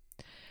deal.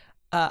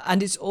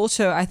 And it's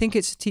also, I think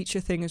it's a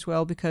teacher thing as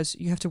well, because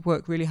you have to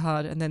work really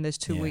hard and then there's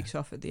 2 weeks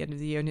off at the end of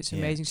the year and it's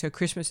amazing. So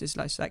Christmas is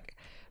like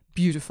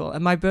beautiful.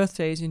 And my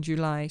birthday is in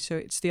July, so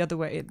it's the other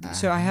way.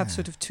 So I have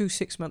sort of 2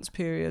 6 months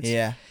periods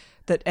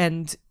that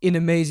end in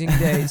amazing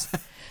days.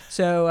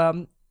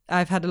 So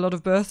I've had a lot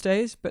of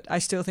birthdays, but I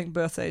still think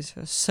birthdays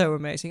are so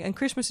amazing. And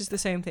Christmas is the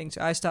same thing.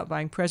 So I start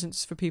buying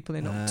presents for people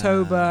in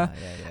October.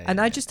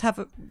 I just have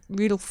a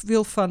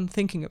real fun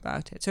thinking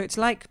about it. So it's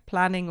like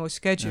planning or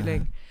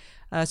scheduling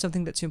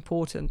something that's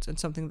important and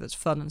something that's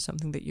fun and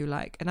something that you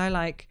like. And I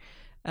like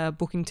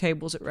booking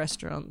tables at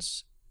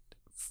restaurants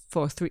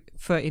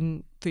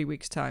in 3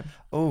 weeks' time.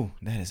 Oh,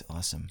 that is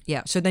awesome.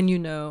 Yeah. So then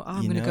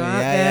I'm going to go out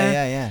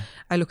there. Yeah.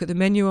 I look at the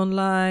menu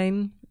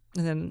online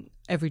and then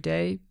every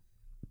day.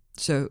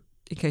 So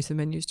in case the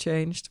menu's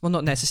changed, well,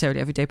 not necessarily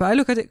every day, but I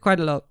look at it quite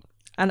a lot.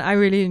 And I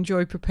really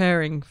enjoy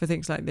preparing for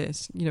things like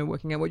this,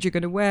 working out what you're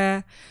going to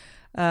wear.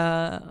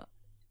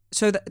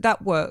 So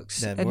that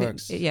works. That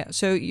works.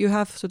 So you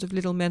have sort of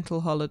little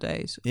mental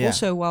holidays. Yeah.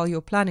 Also, while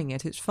you're planning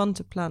it, it's fun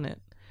to plan it.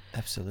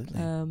 Absolutely.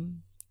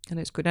 And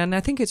it's good. And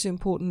I think it's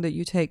important that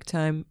you take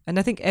time. And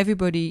I think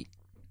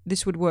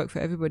this would work for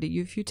everybody.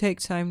 If you take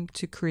time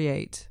to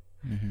create,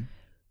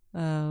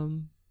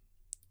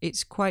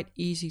 it's quite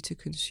easy to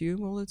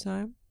consume all the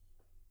time,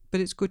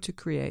 but it's good to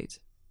create.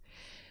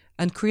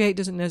 And create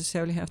doesn't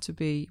necessarily have to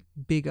be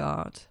big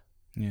art,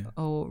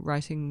 or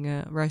writing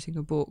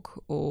a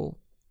book, or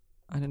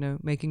I don't know,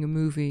 making a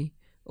movie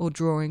or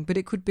drawing. But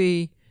it could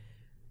be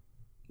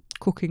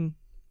cooking,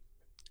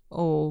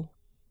 or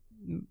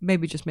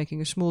maybe just making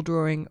a small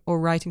drawing or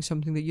writing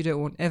something that you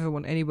don't ever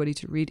want anybody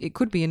to read. It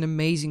could be an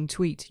amazing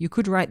tweet. You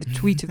could write the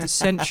tweet of the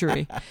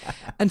century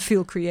and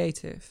feel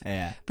creative.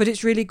 Yeah. But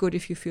it's really good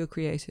if you feel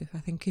creative. I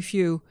think if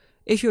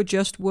you're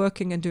just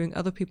working and doing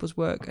other people's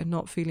work and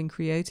not feeling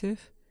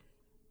creative,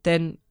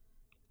 then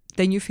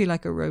you feel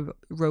like a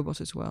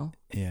robot as well.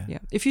 Yeah. Yeah.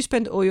 If you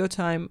spend all your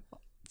time,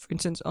 for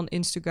instance, on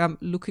Instagram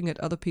looking at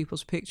other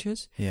people's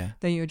pictures,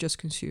 then you're just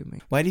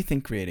consuming. Why do you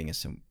think creating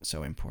is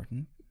so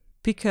important?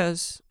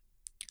 Because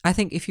I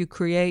think if you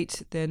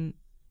create, then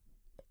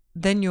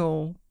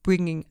you're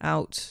bringing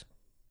out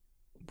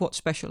what's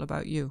special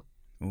about you.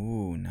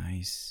 Ooh,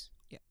 nice.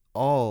 Yeah.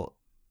 All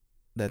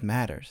that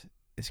matters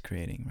is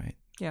creating, right?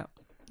 Yeah.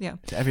 Yeah.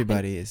 So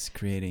everybody is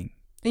creating.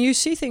 And you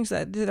see things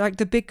like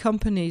the big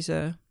companies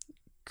are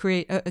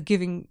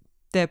giving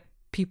their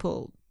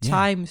people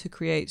time to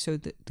create. So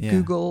that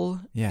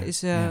Google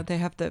is they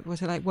have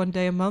was it like 1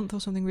 day a month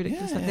or something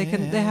ridiculous? Or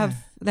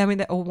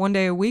 1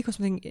 day a week or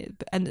something.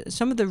 And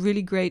some of the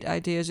really great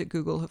ideas at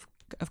Google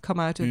have come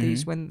out of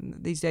these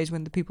days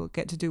when the people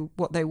get to do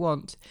what they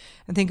want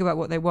and think about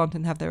what they want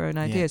and have their own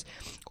ideas.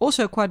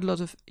 Also, quite a lot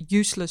of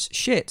useless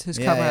shit has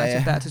come out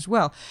of that as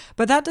well.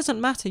 But that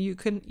doesn't matter. You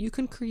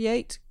can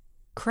create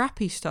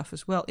crappy stuff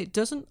as well. It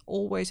doesn't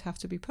always have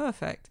to be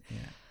perfect.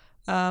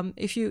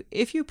 If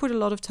you put a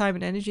lot of time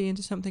and energy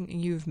into something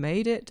and you've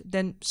made it,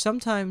 then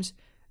sometimes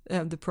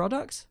the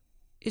product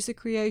is the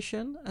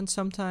creation, and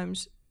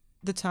sometimes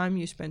the time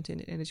you spent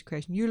in its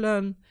creation. You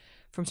learn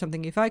from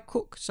something. If I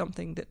cook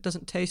something that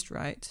doesn't taste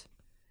right,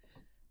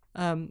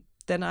 then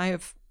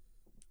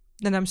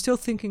I'm still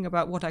thinking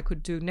about what I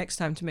could do next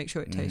time to make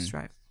sure it tastes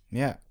right.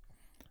 Yeah,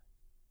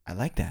 I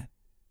like that.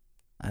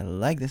 I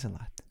like this a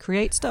lot.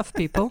 Create stuff,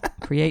 people.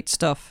 Create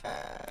stuff.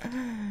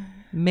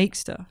 Make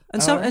stuff.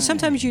 And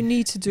sometimes you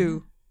need to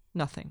do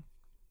nothing.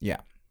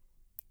 Yeah,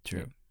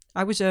 true.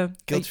 I was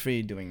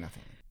guilt-free doing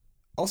nothing.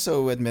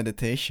 Also with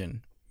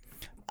meditation,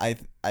 I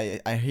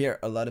hear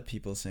a lot of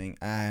people saying,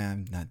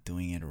 I'm not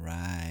doing it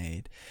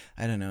right.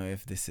 I don't know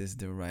if this is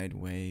the right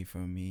way for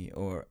me,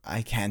 or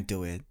I can't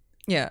do it.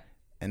 Yeah.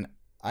 And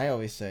I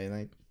always say,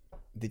 like,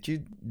 did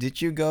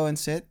you go and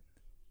sit?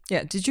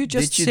 Yeah. Did you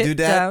just sit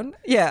down?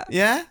 Yeah.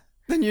 Yeah?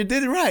 Then you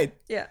did it right.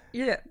 Yeah.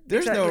 Yeah.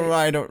 There's exactly.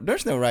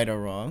 no right or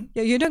wrong.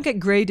 Yeah, you don't get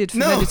graded for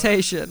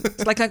meditation.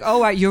 It's like,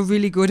 oh, right, you're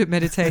really good at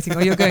meditating,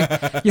 or you're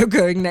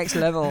going next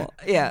level.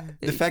 Yeah.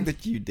 The fact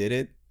that you did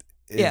it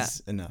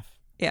is enough.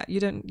 Yeah, you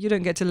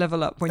don't get to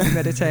level up when you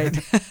meditate.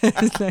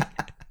 It's like,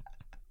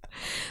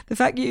 the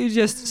fact that you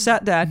just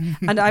sat down,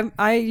 and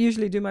I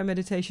usually do my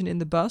meditation in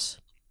the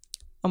bus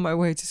on my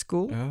way to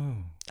school. Oh.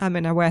 I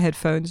mean, I wear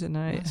headphones and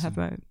I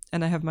Awesome.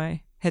 have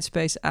my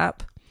Headspace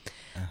app.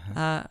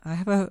 Uh-huh. I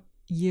have a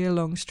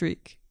year-long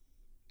streak.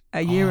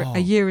 A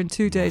year and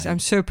 2 days. I'm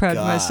so proud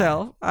of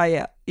myself.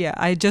 I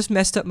just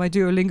messed up my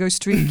Duolingo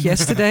streak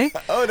yesterday.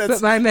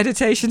 But my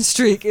meditation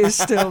streak is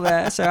still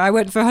there. So I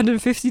went for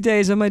 150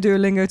 days on my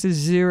Duolingo to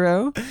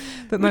 0.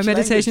 But my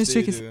meditation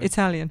streak is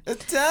Italian.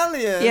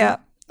 Italian? Yeah.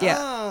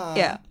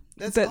 Yeah.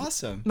 That's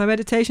awesome. My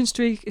meditation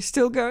streak is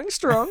still going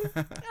strong.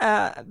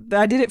 But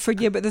I did it for a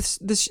year. But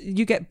this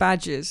you get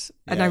badges,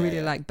 and I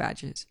really like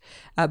badges.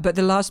 But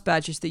the last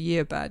badge is the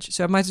year badge.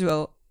 So I might as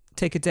well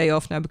take a day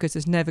off now, because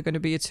there's never going to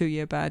be a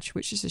 2-year badge,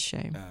 which is a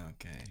shame.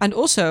 Okay. And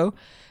also,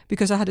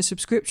 because I had a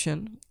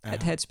subscription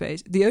at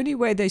Headspace, the only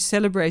way they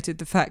celebrated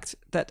the fact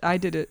that I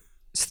did a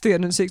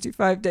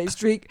 365-day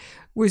streak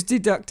was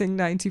deducting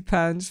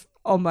 £90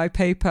 on my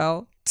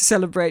PayPal to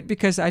celebrate,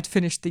 because I'd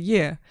finished the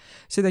year.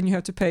 So then you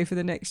have to pay for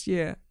the next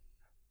year.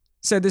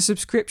 So the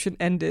subscription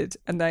ended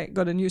and I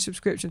got a new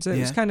subscription. So it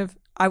was kind of,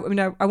 I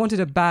wanted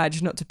a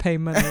badge, not to pay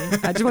money.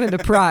 I just wanted a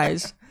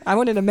prize. I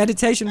wanted a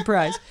meditation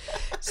prize.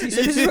 So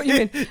this is what you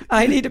mean.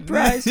 I need a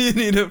prize. You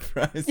need a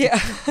prize. Yeah.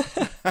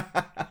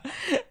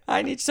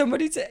 I need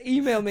somebody to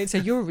email me and say,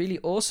 you're really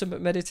awesome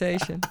at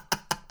meditation.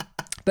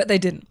 But they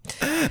didn't.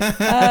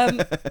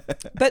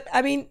 But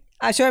I mean,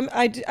 I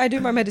do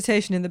my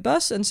meditation in the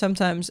bus, and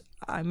sometimes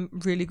I'm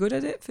really good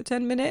at it for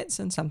 10 minutes,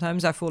 and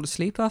sometimes I fall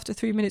asleep after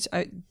 3 minutes.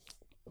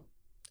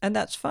 And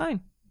that's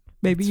fine.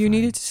 Maybe you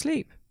needed to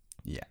sleep.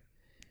 Yeah.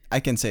 I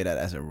can say that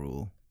as a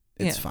rule.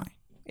 It's fine.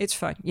 It's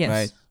fine. Yes.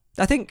 Right.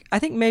 I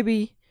think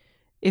maybe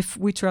if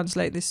we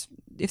translate this,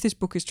 if this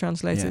book is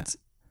translated,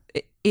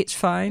 it's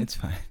fine. It's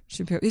fine.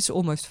 It's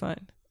almost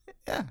fine.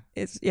 Yeah.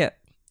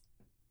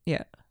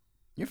 Yeah.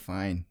 You're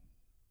fine.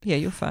 Yeah,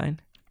 you're fine.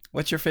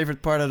 What's your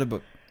favorite part of the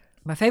book?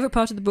 My favorite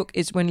part of the book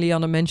is when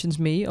Lianne mentions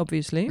me,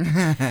 obviously.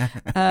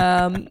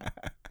 No,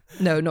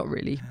 not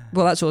really.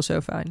 Well, that's also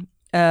fine.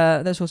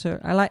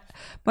 I like,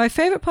 my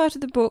favorite part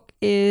of the book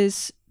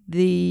is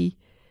the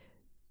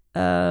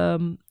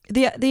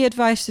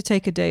advice to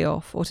take a day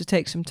off, or to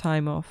take some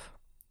time off,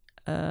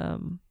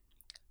 and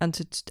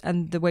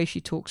the way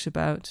she talks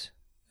about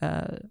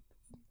that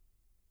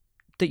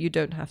you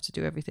don't have to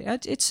do everything.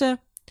 It's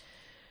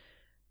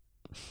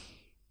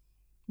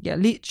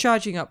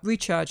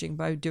recharging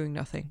by doing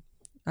nothing.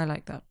 I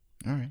like that.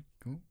 All right,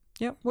 cool.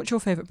 Yeah. What's your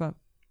favorite part?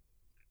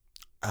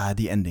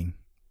 The ending.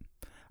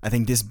 I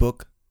think this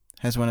book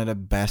has one of the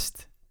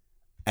best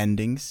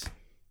endings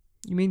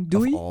You mean of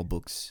doei? all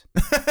books.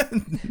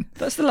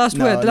 That's the last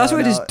No, word. The last no,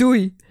 word is no.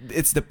 doei.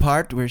 It's the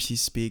part where she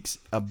speaks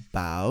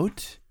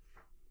about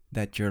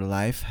that your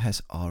life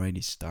has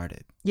already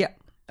started. Yeah.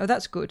 Oh,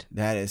 that's good.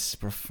 That is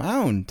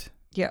profound.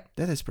 Yeah.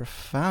 That is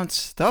profound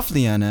stuff,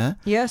 Lianne.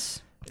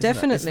 Yes, It's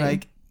definitely.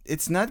 like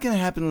it's not gonna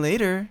happen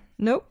later.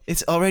 Nope.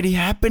 It's already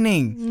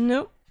happening.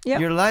 Nope. Yeah.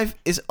 Your life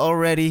is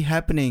already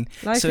happening.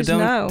 Life so is don't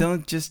now.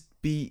 don't just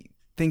be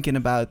thinking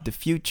about the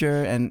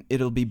future and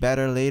it'll be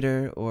better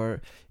later,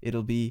 or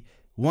it'll be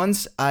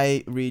once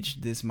I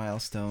reach this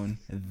milestone,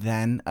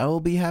 then I will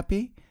be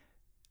happy.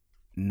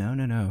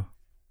 No.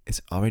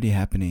 It's already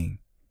happening.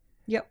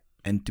 Yep.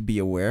 And to be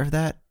aware of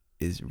that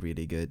is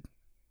really good.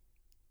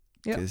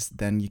 Yep. Because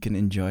then you can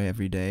enjoy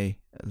every day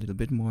a little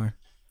bit more.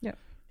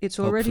 It's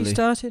already Hopefully.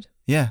 started.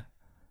 Yeah.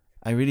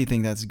 I really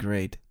think that's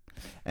great.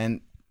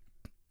 And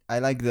I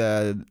like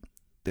the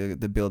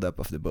build up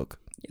of the book.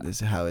 Yeah. This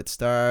is how it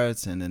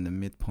starts, and then the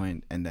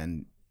midpoint, and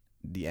then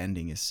the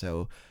ending is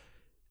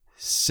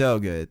so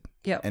good.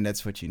 Yeah. And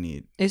that's what you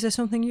need. Is there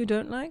something you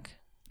don't like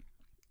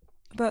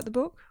about the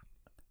book?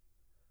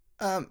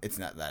 It's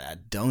not that I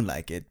don't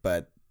like it,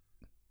 but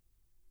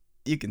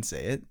you can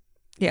say it.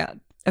 Yeah.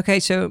 Okay,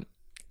 so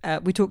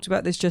we talked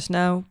about this just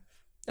now.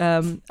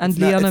 And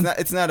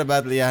It's not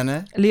about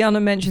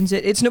Lianne. mentions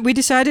it. It's not. We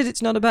decided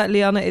it's not about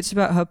Lianne. It's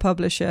about her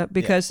publisher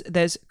because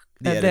there's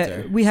The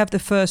editor. we have the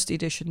first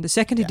edition. The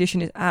second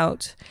edition is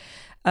out,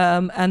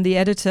 and the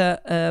editor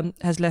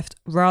has left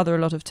rather a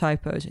lot of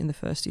typos in the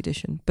first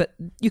edition. But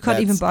you can't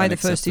even That's buy the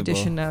first unacceptable.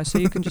 edition now, so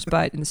you can just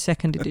buy it in the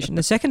second edition.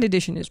 The second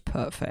edition is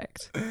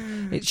perfect.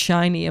 It's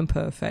shiny and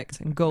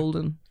perfect and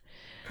golden.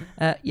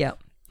 Yeah,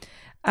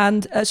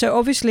 and so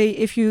obviously,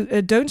 if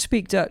you don't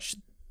speak Dutch,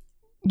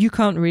 you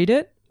can't read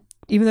it,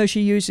 even though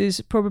she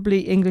uses probably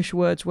English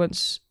words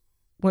once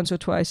or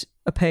twice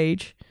a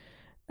page.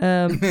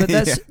 But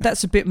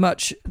that's a bit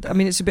much. I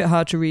mean, it's a bit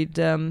hard to read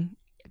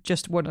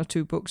just one or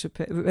two books a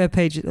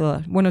page,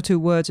 one or two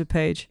words a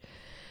page.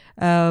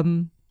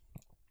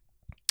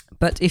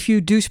 But if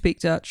you do speak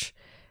Dutch,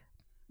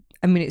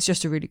 I mean, it's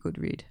just a really good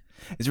read.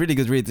 It's a really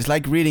good read. It's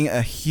like reading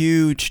a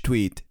huge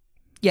tweet.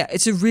 Yeah,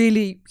 it's a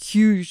really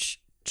huge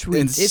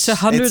tweet. It's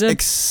 100. It's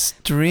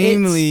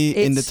extremely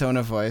in the it's- tone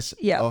of voice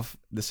Yeah. of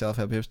the Self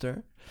Help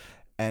Hipster,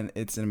 and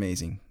it's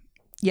amazing.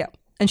 Yeah,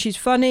 and she's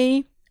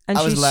funny and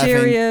I was she's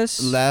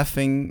serious.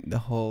 laughing the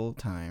whole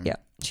time. Yeah.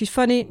 She's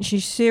funny,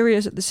 she's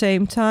serious at the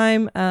same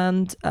time,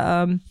 and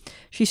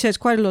she says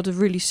quite a lot of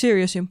really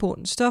serious,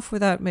 important stuff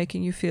without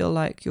making you feel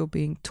like you're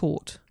being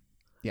taught.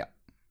 Yeah.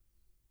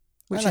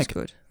 Which I like is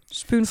good.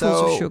 Spoonfuls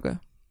So- of sugar.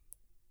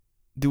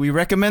 Do we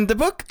recommend the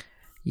book?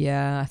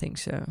 Yeah, I think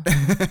so.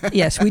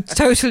 Yes, we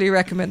totally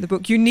recommend the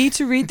book. You need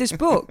to read this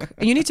book,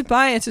 and you need to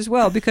buy it as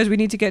well, because we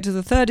need to get to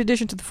the 3rd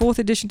edition, to the 4th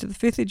edition, to the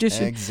 5th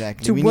edition.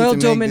 Exactly. to we world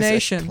need to make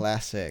domination. This a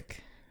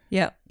classic.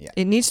 Yeah. Yeah.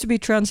 It needs to be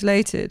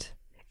translated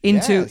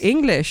into Yes.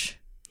 English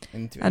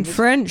Into and English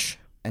French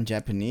and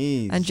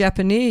Japanese. and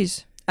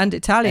Japanese and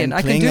Italian. And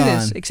I can do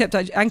this, Klingon. except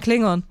and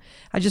Klingon.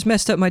 I just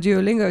messed up my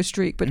Duolingo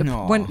streak, but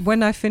No.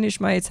 when I finish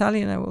my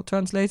Italian, I will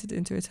translate it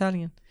into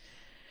Italian.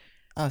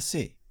 Ah,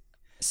 sì.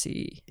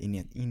 See, In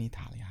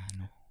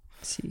Italiano.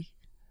 see.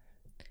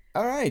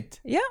 All right.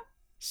 Yeah,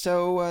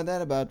 So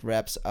that about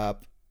wraps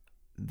up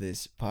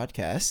this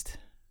podcast.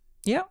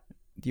 yeah.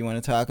 Do you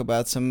want to talk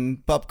about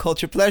some pop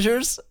culture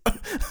pleasures?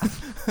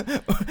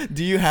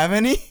 Do you have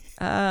any?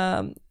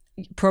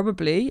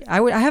 Probably.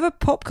 I have a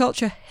pop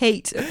culture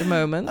hate at the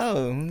moment,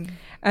 Oh,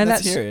 and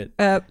let's that's hear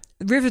it.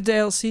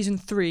 Riverdale season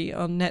 3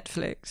 on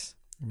Netflix.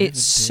 It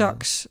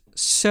sucks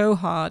so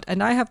hard,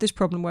 and I have this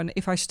problem when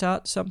if I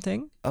start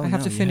something, Oh, I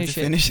have no, to you finish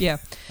it. finish it. Yeah.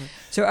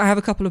 So I have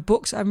a couple of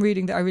books I'm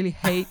reading that I really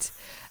hate,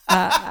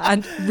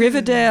 and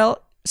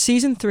Riverdale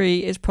season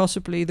 3 is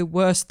possibly the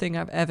worst thing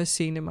I've ever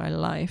seen in my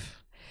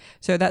life.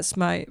 So that's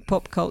my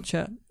pop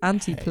culture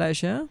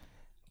anti-pleasure.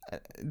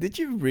 Did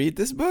you read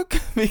this book?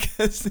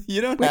 Because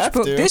you don't Which have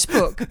book? to. This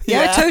book?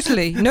 Yeah, Yeah.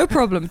 totally. No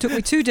problem. Took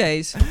me 2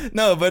 days.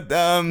 No, but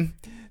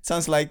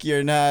sounds like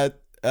you're not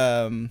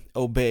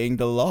obeying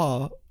the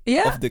law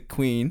Yeah. of the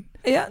queen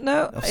Yeah,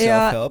 no. of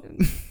Yeah. self-help.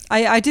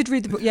 I did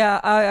read the book. Yeah,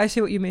 I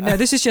see what you mean. No,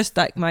 this is just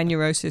like my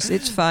neurosis.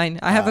 It's fine.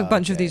 I have a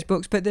bunch of Okay. these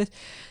books, but the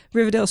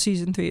Riverdale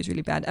season 3 is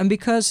really bad. And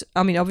because,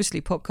 I mean, obviously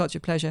pop culture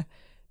pleasure,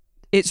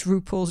 it's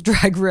RuPaul's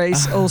Drag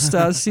Race All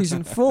Stars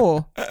season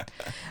 4.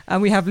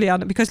 And we have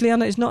Lianne, because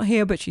Lianne is not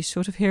here, but she's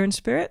sort of here in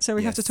spirit. So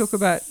we have to talk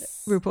about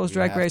RuPaul's We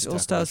Drag have Race to All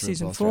talk Stars about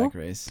season RuPaul's 4, Drag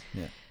Race.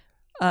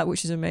 Yeah.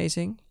 which is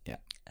amazing. Yeah.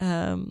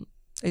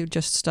 It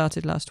just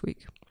started last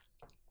week.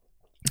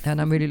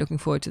 And I'm really looking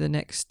forward to the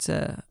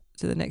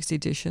next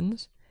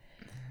editions.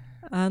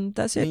 And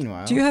that's it.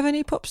 Meanwhile, Do you have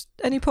any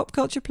pop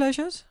culture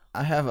pleasures?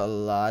 I have a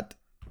lot,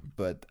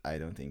 but I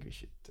don't think we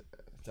should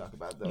talk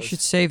about those. You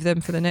should save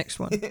them for the next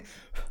one.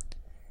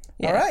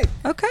 Yeah. All right.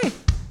 Okay.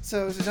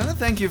 So, Susannah,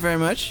 thank you very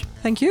much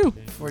Thank you.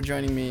 for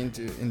joining me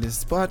in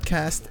this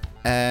podcast.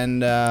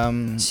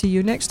 And See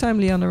you next time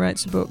Lianne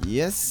writes a book.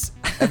 yes,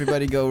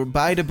 Everybody go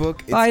buy the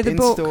book. It's Buy the in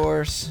book.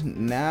 stores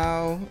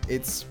now.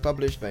 It's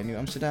published by New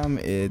Amsterdam.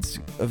 It's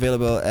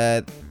available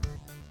at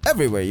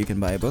everywhere you can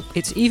buy a book.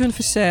 It's even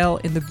for sale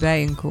in the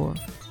Bijenkorf,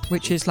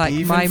 which is like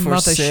Even my for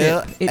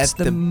sale mothership. It's at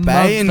the the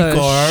Bijenkorf?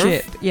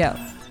 mothership.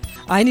 Yeah.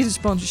 I need a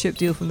sponsorship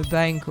deal from the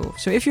Bijenkorf.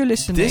 So if you're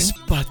listening... This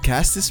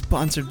podcast is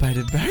sponsored by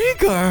the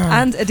Bijenkorf.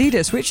 And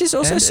Adidas, which is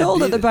also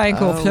sold at the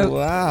Bijenkorf. Oh, So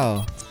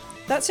wow.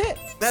 that's it.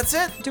 That's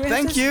it. Do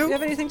you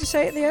have anything to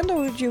say at the end,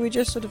 or do we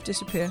just sort of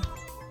disappear?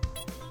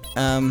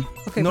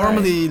 Okay,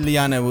 normally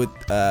Lianne would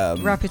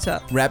wrap it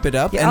up. Wrap it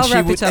up, Yeah, and I'll she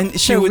wrap would. it up. And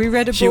she So would. we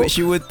read a book.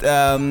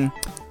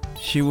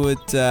 She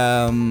would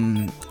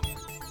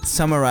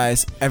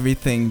summarize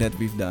everything that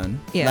we've done,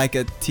 like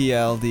a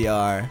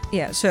TLDR.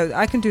 Yeah, so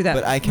I can do that.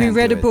 But I can't.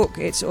 We read do a book.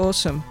 It's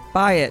awesome.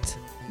 Buy it.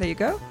 There you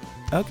go.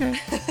 Okay.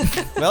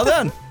 Well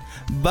done.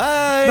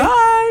 Bye.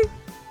 Bye.